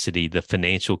capacity, the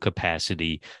financial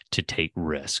capacity to take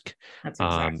risk? That's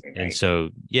exactly right. And so,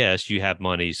 yes, you have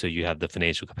money, so you have the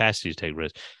financial capacity to take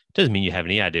risk. Doesn't mean you have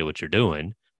any idea what you're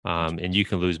doing. And you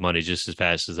can lose money just as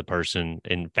fast as the person,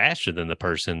 and faster than the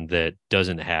person that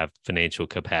doesn't have financial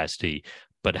capacity,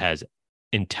 but has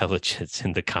intelligence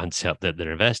in the concept that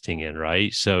they're investing in,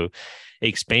 right? So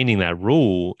expanding that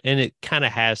rule, and it kind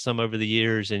of has some over the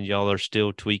years, and y'all are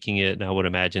still tweaking it, and I would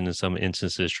imagine in some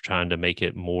instances trying to make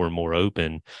it more and more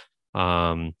open.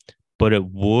 But it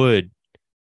would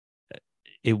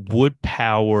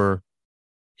empower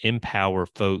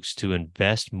folks to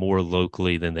invest more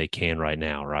locally than they can right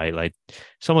now, right? Like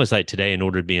it's almost like today, in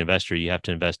order to be an investor, you have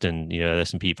to invest in the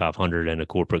S&P 500 and a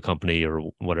corporate company or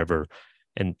whatever,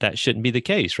 and that shouldn't be the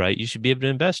case, right? You should be able to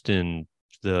invest in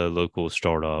the local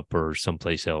startup or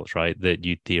someplace else, right? That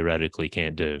you theoretically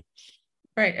can't do.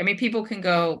 Right. I mean, people can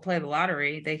go play the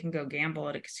lottery. They can go gamble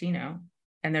at a casino,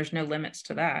 and there's no limits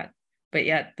to that. But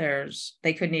yet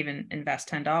they couldn't even invest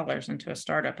 $10 into a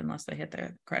startup unless they hit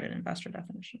the accredited investor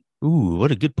definition. Ooh,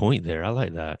 what a good point there. I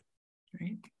like that.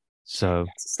 Right. So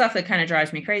that's stuff that kind of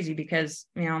drives me crazy, because,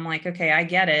 I'm like, okay, I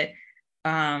get it.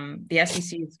 The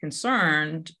SEC is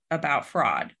concerned about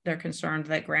fraud. They're concerned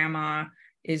that grandma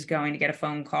is going to get a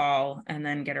phone call and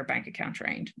then get her bank account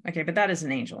drained. Okay, but that is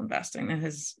an angel investing. That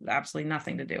has absolutely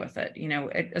nothing to do with it.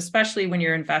 Especially when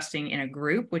you're investing in a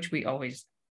group, which we always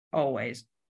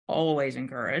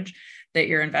encourage, that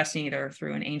you're investing either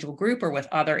through an angel group or with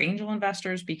other angel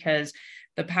investors, because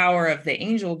the power of the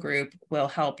angel group will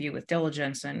help you with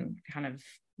diligence and kind of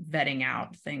vetting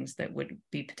out things that would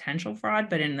be potential fraud.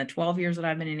 But in the 12 years that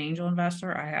I've been an angel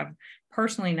investor, I have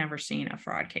personally never seen a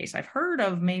fraud case. I've heard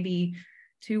of maybe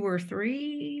 2 or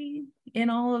 3, in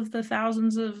all of the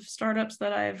thousands of startups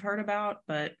that I've heard about,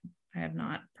 but I have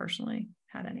not personally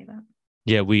had any of that.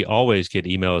 Yeah, we always get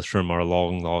emails from our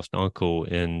long lost uncle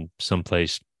in some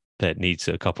place that needs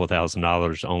a couple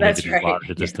 $1,000 only That's to be right.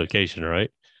 lodged at this location, right?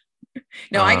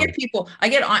 No, I get people,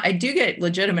 I do get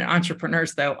legitimate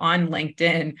entrepreneurs though on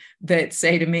LinkedIn that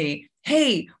say to me,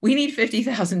 hey, we need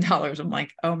 $50,000. I'm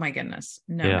like, oh my goodness.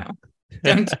 No,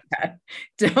 don't do that.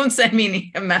 Don't send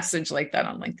me a message like that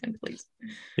on LinkedIn, please.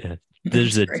 Yeah.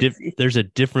 There's a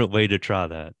different way to try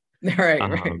that. Right.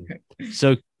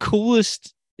 So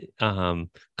coolest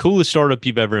startup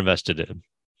you've ever invested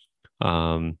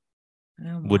in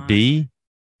would be,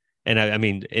 and I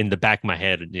mean, in the back of my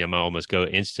head, I almost go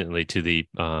instantly to the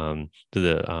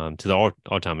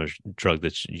Alzheimer's drug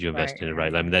that you invested in,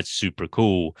 right? I mean, that's super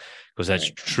cool because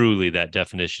that's truly that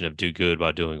definition of do good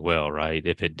while doing well, right?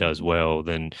 If it does well,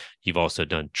 then you've also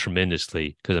done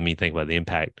tremendously. Because I mean, think about the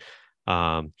impact.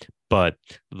 But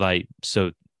like,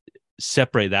 so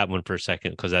separate that one for a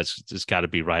second because it's got to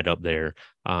be right up there.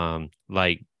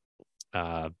 Like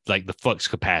the flux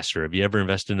capacitor. Have you ever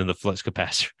invested in the flux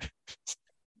capacitor?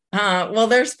 Well,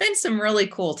 there's been some really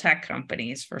cool tech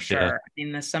companies for sure. Yeah. I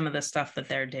mean, some of the stuff that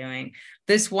they're doing.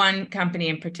 This one company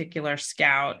in particular,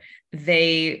 Scout,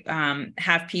 they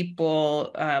have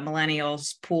people,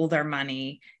 millennials, pool their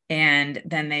money, and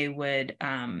then they would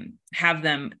have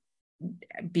them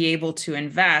be able to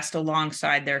invest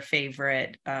alongside their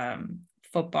favorite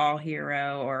football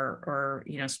hero or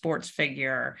sports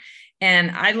figure.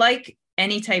 And I like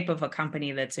any type of a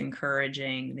company that's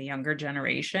encouraging the younger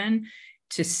generation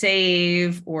to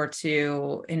save or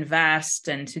to invest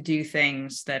and to do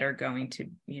things that are going to,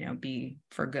 be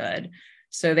for good.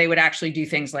 So they would actually do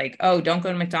things like, oh, don't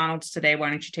go to McDonald's today. Why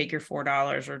don't you take your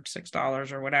 $4 or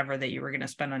 $6 or whatever that you were going to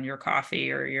spend on your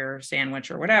coffee or your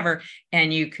sandwich or whatever.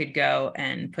 And you could go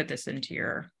and put this into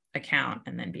your account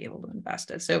and then be able to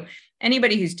invest it. So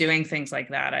anybody who's doing things like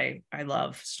that, I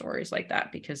love stories like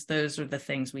that because those are the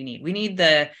things we need. We need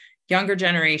the younger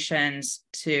generations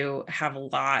to have a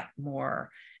lot more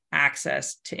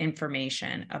access to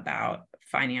information about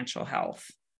financial health,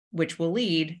 which will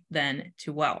lead then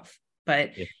to wealth.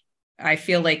 But yeah. I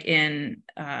feel like in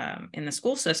the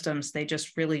school systems, they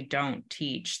just really don't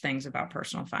teach things about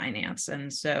personal finance.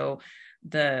 And so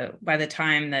by the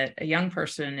time that a young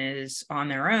person is on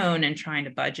their own and trying to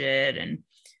budget and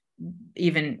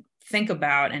even think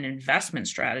about an investment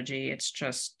strategy, it's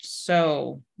just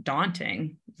so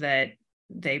daunting that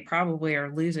they probably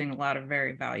are losing a lot of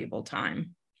very valuable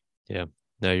time. Yeah,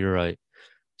 no, you're right.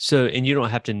 So, and you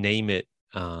don't have to name it,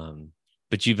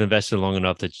 but you've invested long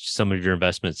enough that some of your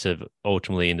investments have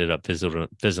ultimately ended up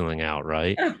fizzling out,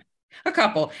 right? Oh, a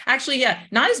couple. Actually, yeah,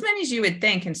 not as many as you would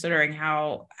think, considering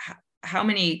how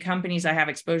many companies I have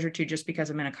exposure to just because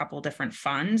I'm in a couple different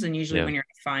funds. And usually when you're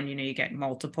in a fund, you get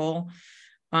multiple.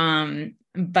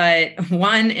 But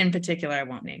one in particular, I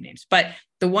won't name names, but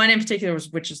the one in particular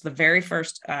which is the very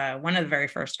first, one of the very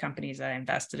first companies I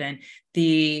invested in.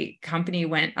 The company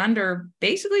went under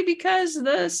basically because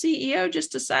the CEO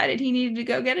just decided he needed to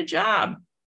go get a job.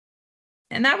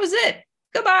 And that was it.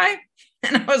 Goodbye.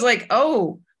 And I was like,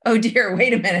 oh dear,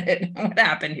 wait a minute. What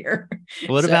happened here?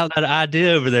 What about that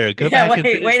idea over there? Go back and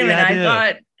wait a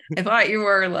minute. I thought you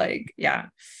were like, yeah.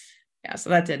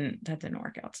 So that didn't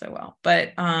work out so well.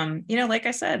 But, like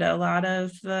I said, a lot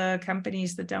of the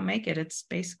companies that don't make it, it's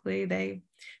basically they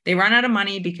run out of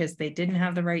money because they didn't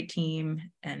have the right team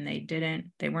and they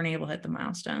weren't able to hit the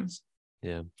milestones.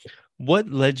 Yeah. What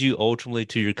led you ultimately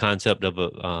to your concept of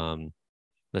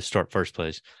let's start first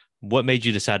place. What made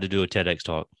you decide to do a TEDx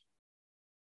talk?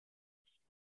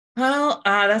 Well,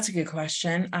 that's a good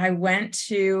question. I went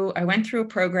through a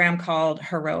program called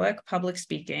Heroic Public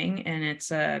Speaking, and it's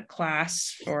a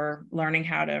class for learning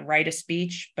how to write a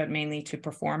speech, but mainly to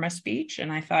perform a speech.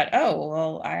 And I thought, oh,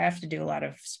 well, I have to do a lot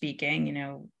of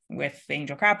speaking, with the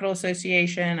Angel Capital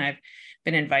Association. I've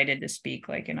been invited to speak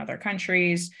like in other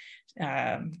countries,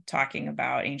 talking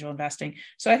about angel investing.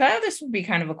 So I thought this would be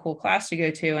kind of a cool class to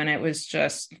go to. And it was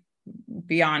just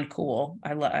beyond cool.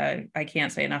 I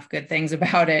can't say enough good things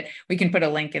about it. We can put a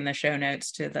link in the show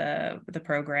notes to the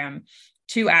program.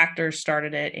 2 actors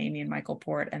started it, Amy and Michael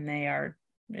Port, and they are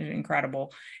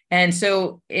incredible. And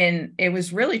so it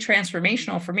was really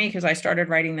transformational for me because I started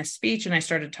writing this speech and I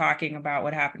started talking about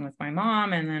what happened with my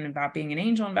mom and then about being an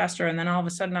angel investor. And then all of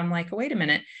a sudden I'm like, oh, wait a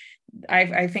minute.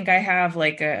 I think I have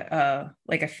like a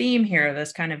theme here,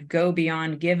 this kind of go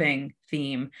beyond giving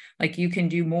theme. Like you can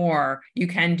do more, you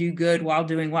can do good while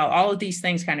doing well. All of these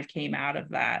things kind of came out of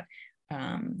that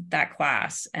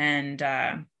class. And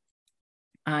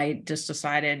I just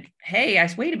decided, hey,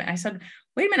 wait a minute. I said,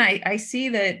 wait a minute, I see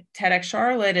that TEDx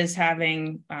Charlotte is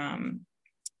having,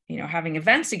 having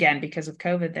events again because of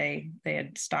COVID. They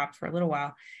had stopped for a little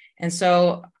while. And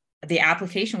so the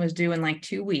application was due in like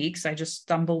 2 weeks. I just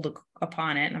stumbled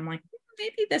upon it and I'm like,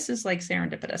 maybe this is like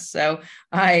serendipitous. So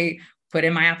I put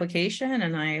in my application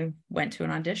and I went to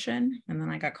an audition, and then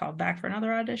I got called back for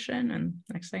another audition. And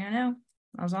next thing I know,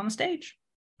 I was on the stage.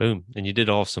 Boom. And you did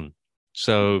awesome.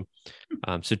 So,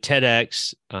 so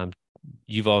TEDx,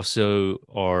 you've also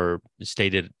are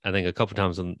stated, I think a couple of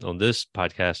times on this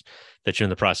podcast, that you're in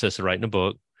the process of writing a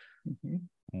book. Mm-hmm.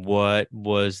 What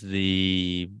was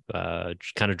the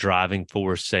kind of driving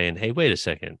force saying, hey, wait a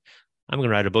second, I'm going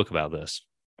to write a book about this?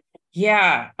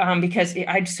 Yeah, because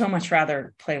I'd so much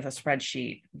rather play with a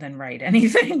spreadsheet than write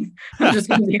anything. I'm just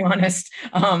going to be honest.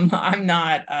 I'm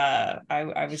not,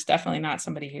 I was definitely not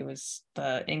somebody who was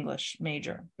the English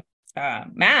major.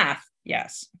 Math,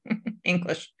 yes.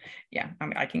 English, yeah,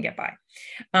 I can get by.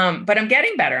 But I'm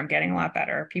getting better. I'm getting a lot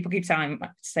better. People keep saying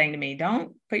to me,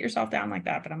 don't put yourself down like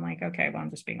that. But I'm like, okay, well, I'm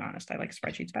just being honest. I like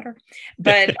spreadsheets better.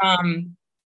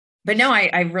 But no,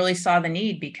 I really saw the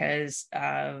need because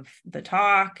of the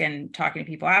talk and talking to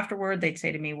people afterward. They'd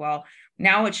say to me, well,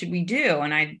 now what should we do?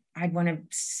 And I'd want to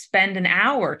spend an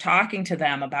hour talking to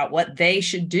them about what they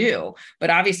should do. But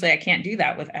obviously I can't do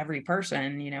that with every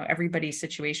person. Everybody's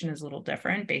situation is a little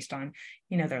different based on,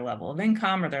 their level of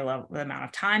income or the amount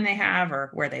of time they have or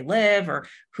where they live or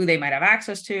who they might have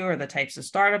access to or the types of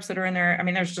startups that are in there. I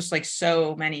mean, there's just like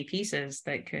so many pieces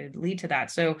that could lead to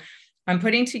that. So I'm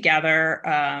putting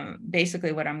together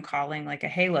basically what I'm calling like a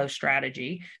halo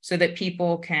strategy so that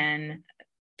people can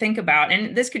think about,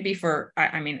 and this could be for,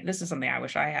 this is something I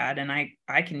wish I had, and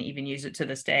I can even use it to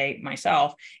this day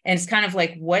myself. And it's kind of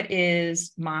like, what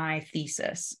is my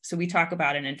thesis? So we talk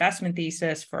about an investment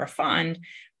thesis for a fund,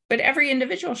 but every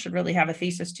individual should really have a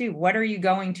thesis too. What are you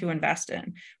going to invest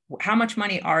in? How much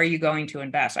money are you going to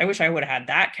invest? I wish I would have had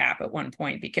that cap at one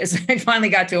point, because I finally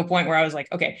got to a point where I was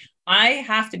like, okay, I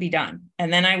have to be done.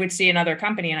 And then I would see another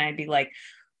company and I'd be like,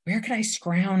 where could I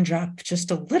scrounge up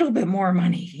just a little bit more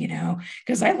money,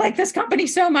 because I like this company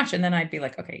so much. And then I'd be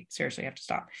like, okay, seriously, I have to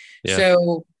stop. Yeah.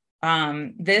 So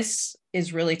this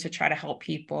is really to try to help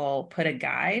people put a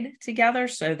guide together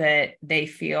so that they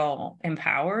feel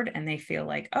empowered and they feel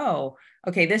like, oh,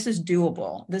 okay, this is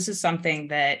doable. This is something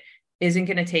that isn't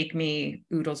going to take me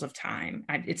oodles of time.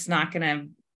 It's not going to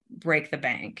break the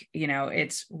bank.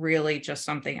 It's really just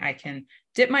something I can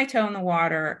dip my toe in the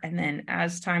water. And then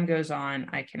as time goes on,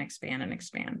 I can expand and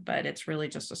expand, but it's really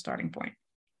just a starting point.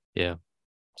 Yeah.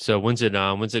 So when's it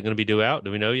going to be due out?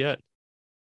 Do we know yet?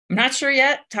 I'm not sure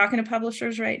yet. Talking to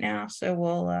publishers right now. So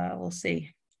we'll see.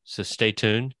 So stay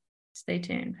tuned. Stay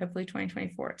tuned. Hopefully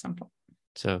 2024 at some point.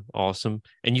 So awesome.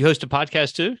 And you host a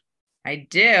podcast too? I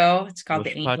do. It's called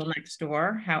The Angel Next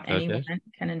Door, How Anyone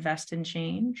Can Invest in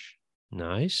Change.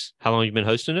 Nice. How long have you been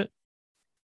hosting it?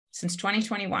 Since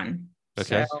 2021.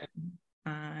 Okay. So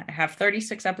I have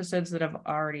 36 episodes that are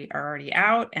already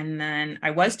out. And then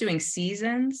I was doing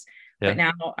seasons, but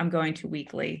now I'm going to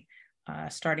weekly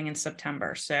starting in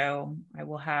September. So I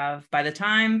will have, by the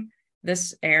time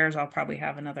this airs, I'll probably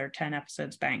have another 10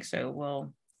 episodes banked.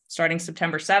 So starting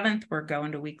September 7th, we're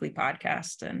going to weekly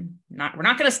podcast, and we're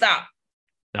not going to stop.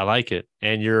 I like it.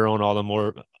 And you're on all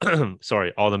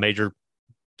the major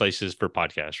places for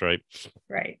podcasts, right?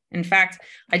 Right. In fact,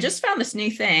 I just found this new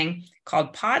thing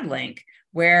called Podlink,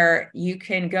 where you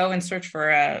can go and search for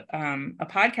a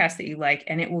podcast that you like,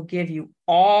 and it will give you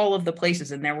all of the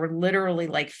places. And there were literally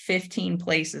like 15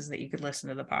 places that you could listen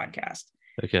to the podcast.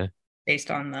 Okay.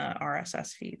 Based on the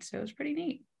RSS feed. So it was pretty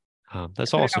neat.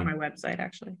 That's awesome. On my website,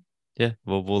 actually. Yeah.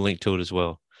 Well, we'll link to it as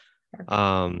well.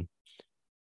 Perfect.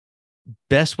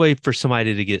 Best way for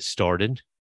somebody to get started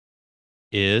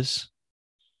is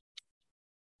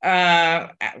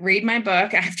read my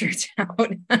book after it's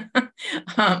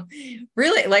out.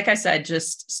 Really, like I said,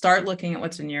 just start looking at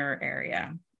what's in your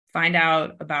area. Find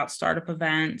out about startup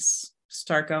events.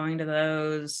 Start going to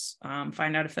those.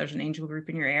 Find out if there's an angel group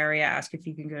in your area. Ask if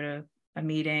you can go to a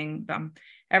meeting.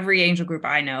 Every angel group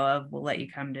I know of will let you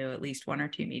come to at least 1 or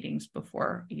 2 meetings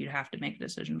before you'd have to make a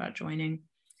decision about joining.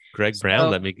 Greg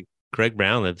Brown,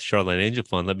 the Charlotte Angel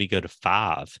Fund, let me go to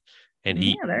 5 and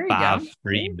eat 5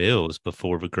 free meals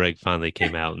before Greg finally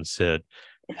came out and said,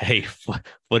 hey,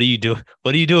 what are you doing?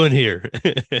 What are you doing here?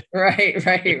 Right.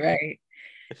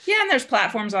 Yeah. And there's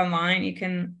platforms online you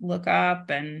can look up,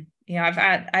 and,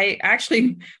 I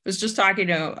actually was just talking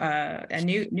to a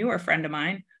newer friend of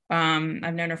mine.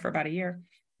 I've known her for about a year.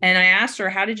 And I asked her,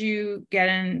 how did you get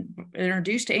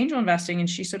introduced to angel investing? And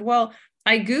she said, well,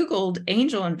 I Googled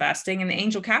angel investing and the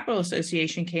Angel Capital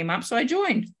Association came up. So I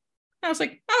joined. I was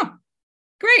like, oh,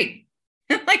 great.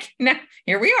 Like now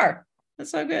here we are.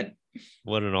 That's so good.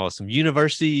 What an awesome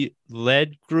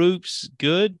university-led groups.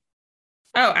 Good.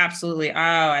 Oh, absolutely. Oh,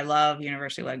 I love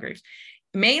university-led groups,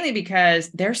 mainly because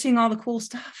they're seeing all the cool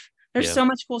stuff. There's so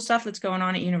much cool stuff that's going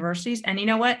on at universities. And you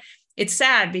know what? It's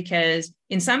sad because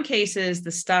in some cases,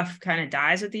 the stuff kind of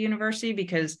dies at the university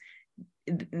because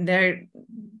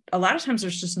a lot of times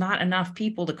there's just not enough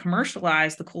people to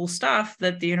commercialize the cool stuff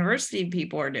that the university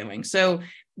people are doing. So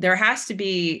there has to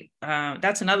be,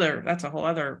 that's a whole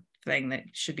other thing that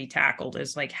should be tackled,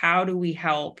 is like, how do we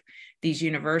help these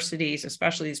universities,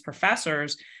 especially these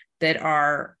professors that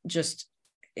are just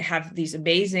have these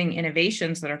amazing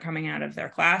innovations that are coming out of their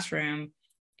classroom,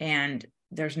 and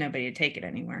there's nobody to take it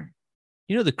anywhere.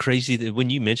 You know, the crazy, when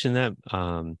you mentioned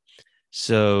that,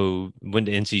 so went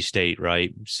to NC State,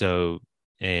 right? So,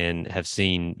 and have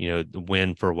seen, the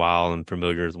win for a while and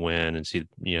familiar with win and see,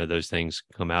 those things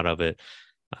come out of it.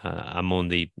 I'm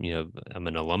on I'm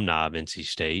an alumni of NC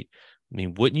State. I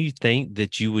mean, wouldn't you think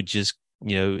that you would just,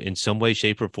 in some way,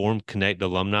 shape or form, connect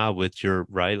alumni with your,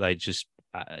 right? Like just,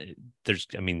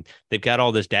 they've got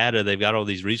all this data, they've got all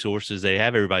these resources, they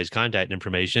have everybody's contact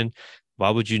information. Why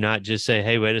would you not just say,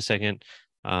 hey, wait a second,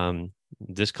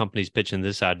 this company's pitching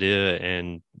this idea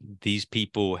and these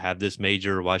people have this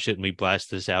major. Why shouldn't we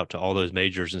blast this out to all those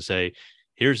majors and say,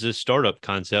 here's this startup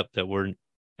concept that we're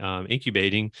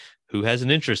incubating, who has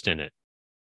an interest in it?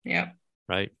 Yeah.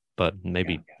 Right. But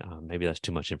maybe that's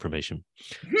too much information.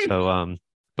 So,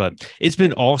 but it's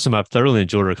been awesome. I've thoroughly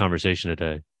enjoyed our conversation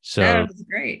today. So that was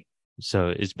great. So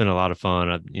it's been a lot of fun.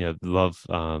 I love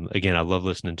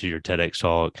listening to your TEDx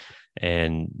talk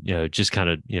and, just kind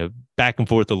of, back and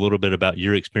forth a little bit about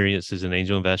your experience as an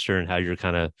angel investor and how you're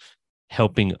kind of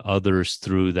helping others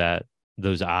through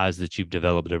those eyes that you've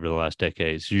developed over the last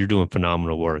decade. So you're doing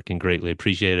phenomenal work and greatly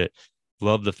appreciate it.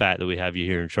 Love the fact that we have you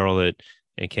here in Charlotte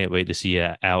and can't wait to see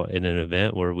you out in an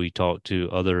event where we talk to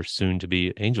other soon to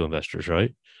be angel investors,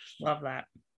 right? Love that.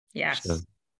 Yes. So,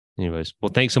 anyways,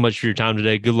 well, thanks so much for your time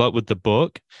today. Good luck with the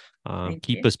book.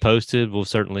 Keep us posted. We'll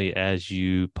certainly, as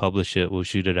you publish it, we'll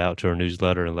shoot it out to our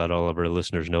newsletter and let all of our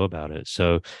listeners know about it.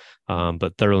 So,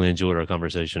 but thoroughly enjoyed our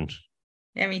conversation.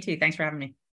 Yeah, me too. Thanks for having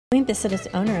me. Bissett is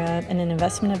owner of and an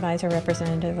investment advisor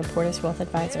representative of Portus Wealth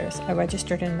Advisors, a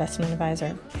registered investment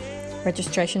advisor.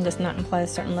 Registration does not imply a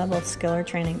certain level of skill or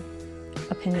training.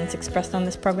 Opinions expressed on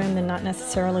this program do not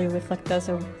necessarily reflect those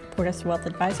of Portus Wealth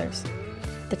Advisors.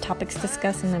 The topics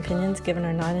discussed and opinions given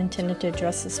are not intended to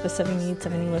address the specific needs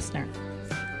of any listener.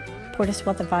 Portus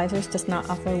Wealth Advisors does not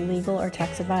offer legal or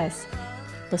tax advice.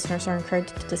 Listeners are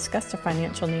encouraged to discuss their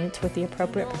financial needs with the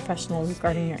appropriate professional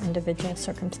regarding your individual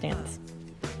circumstance.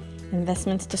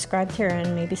 Investments described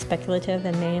herein may be speculative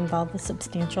and may involve a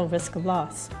substantial risk of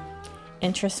loss.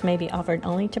 Interest may be offered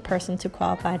only to persons who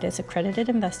qualified as accredited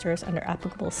investors under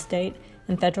applicable state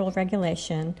and federal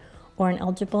regulation or an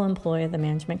eligible employee of the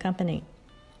management company.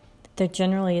 There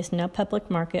generally is no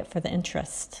public market for the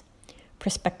interest.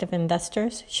 Prospective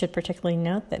investors should particularly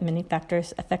note that many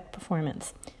factors affect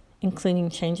performance, including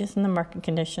changes in the market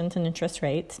conditions and interest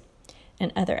rates,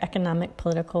 and other economic,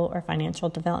 political, or financial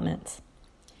developments.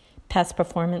 Past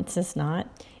performance is not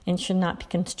and should not be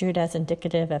construed as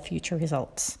indicative of future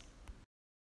results.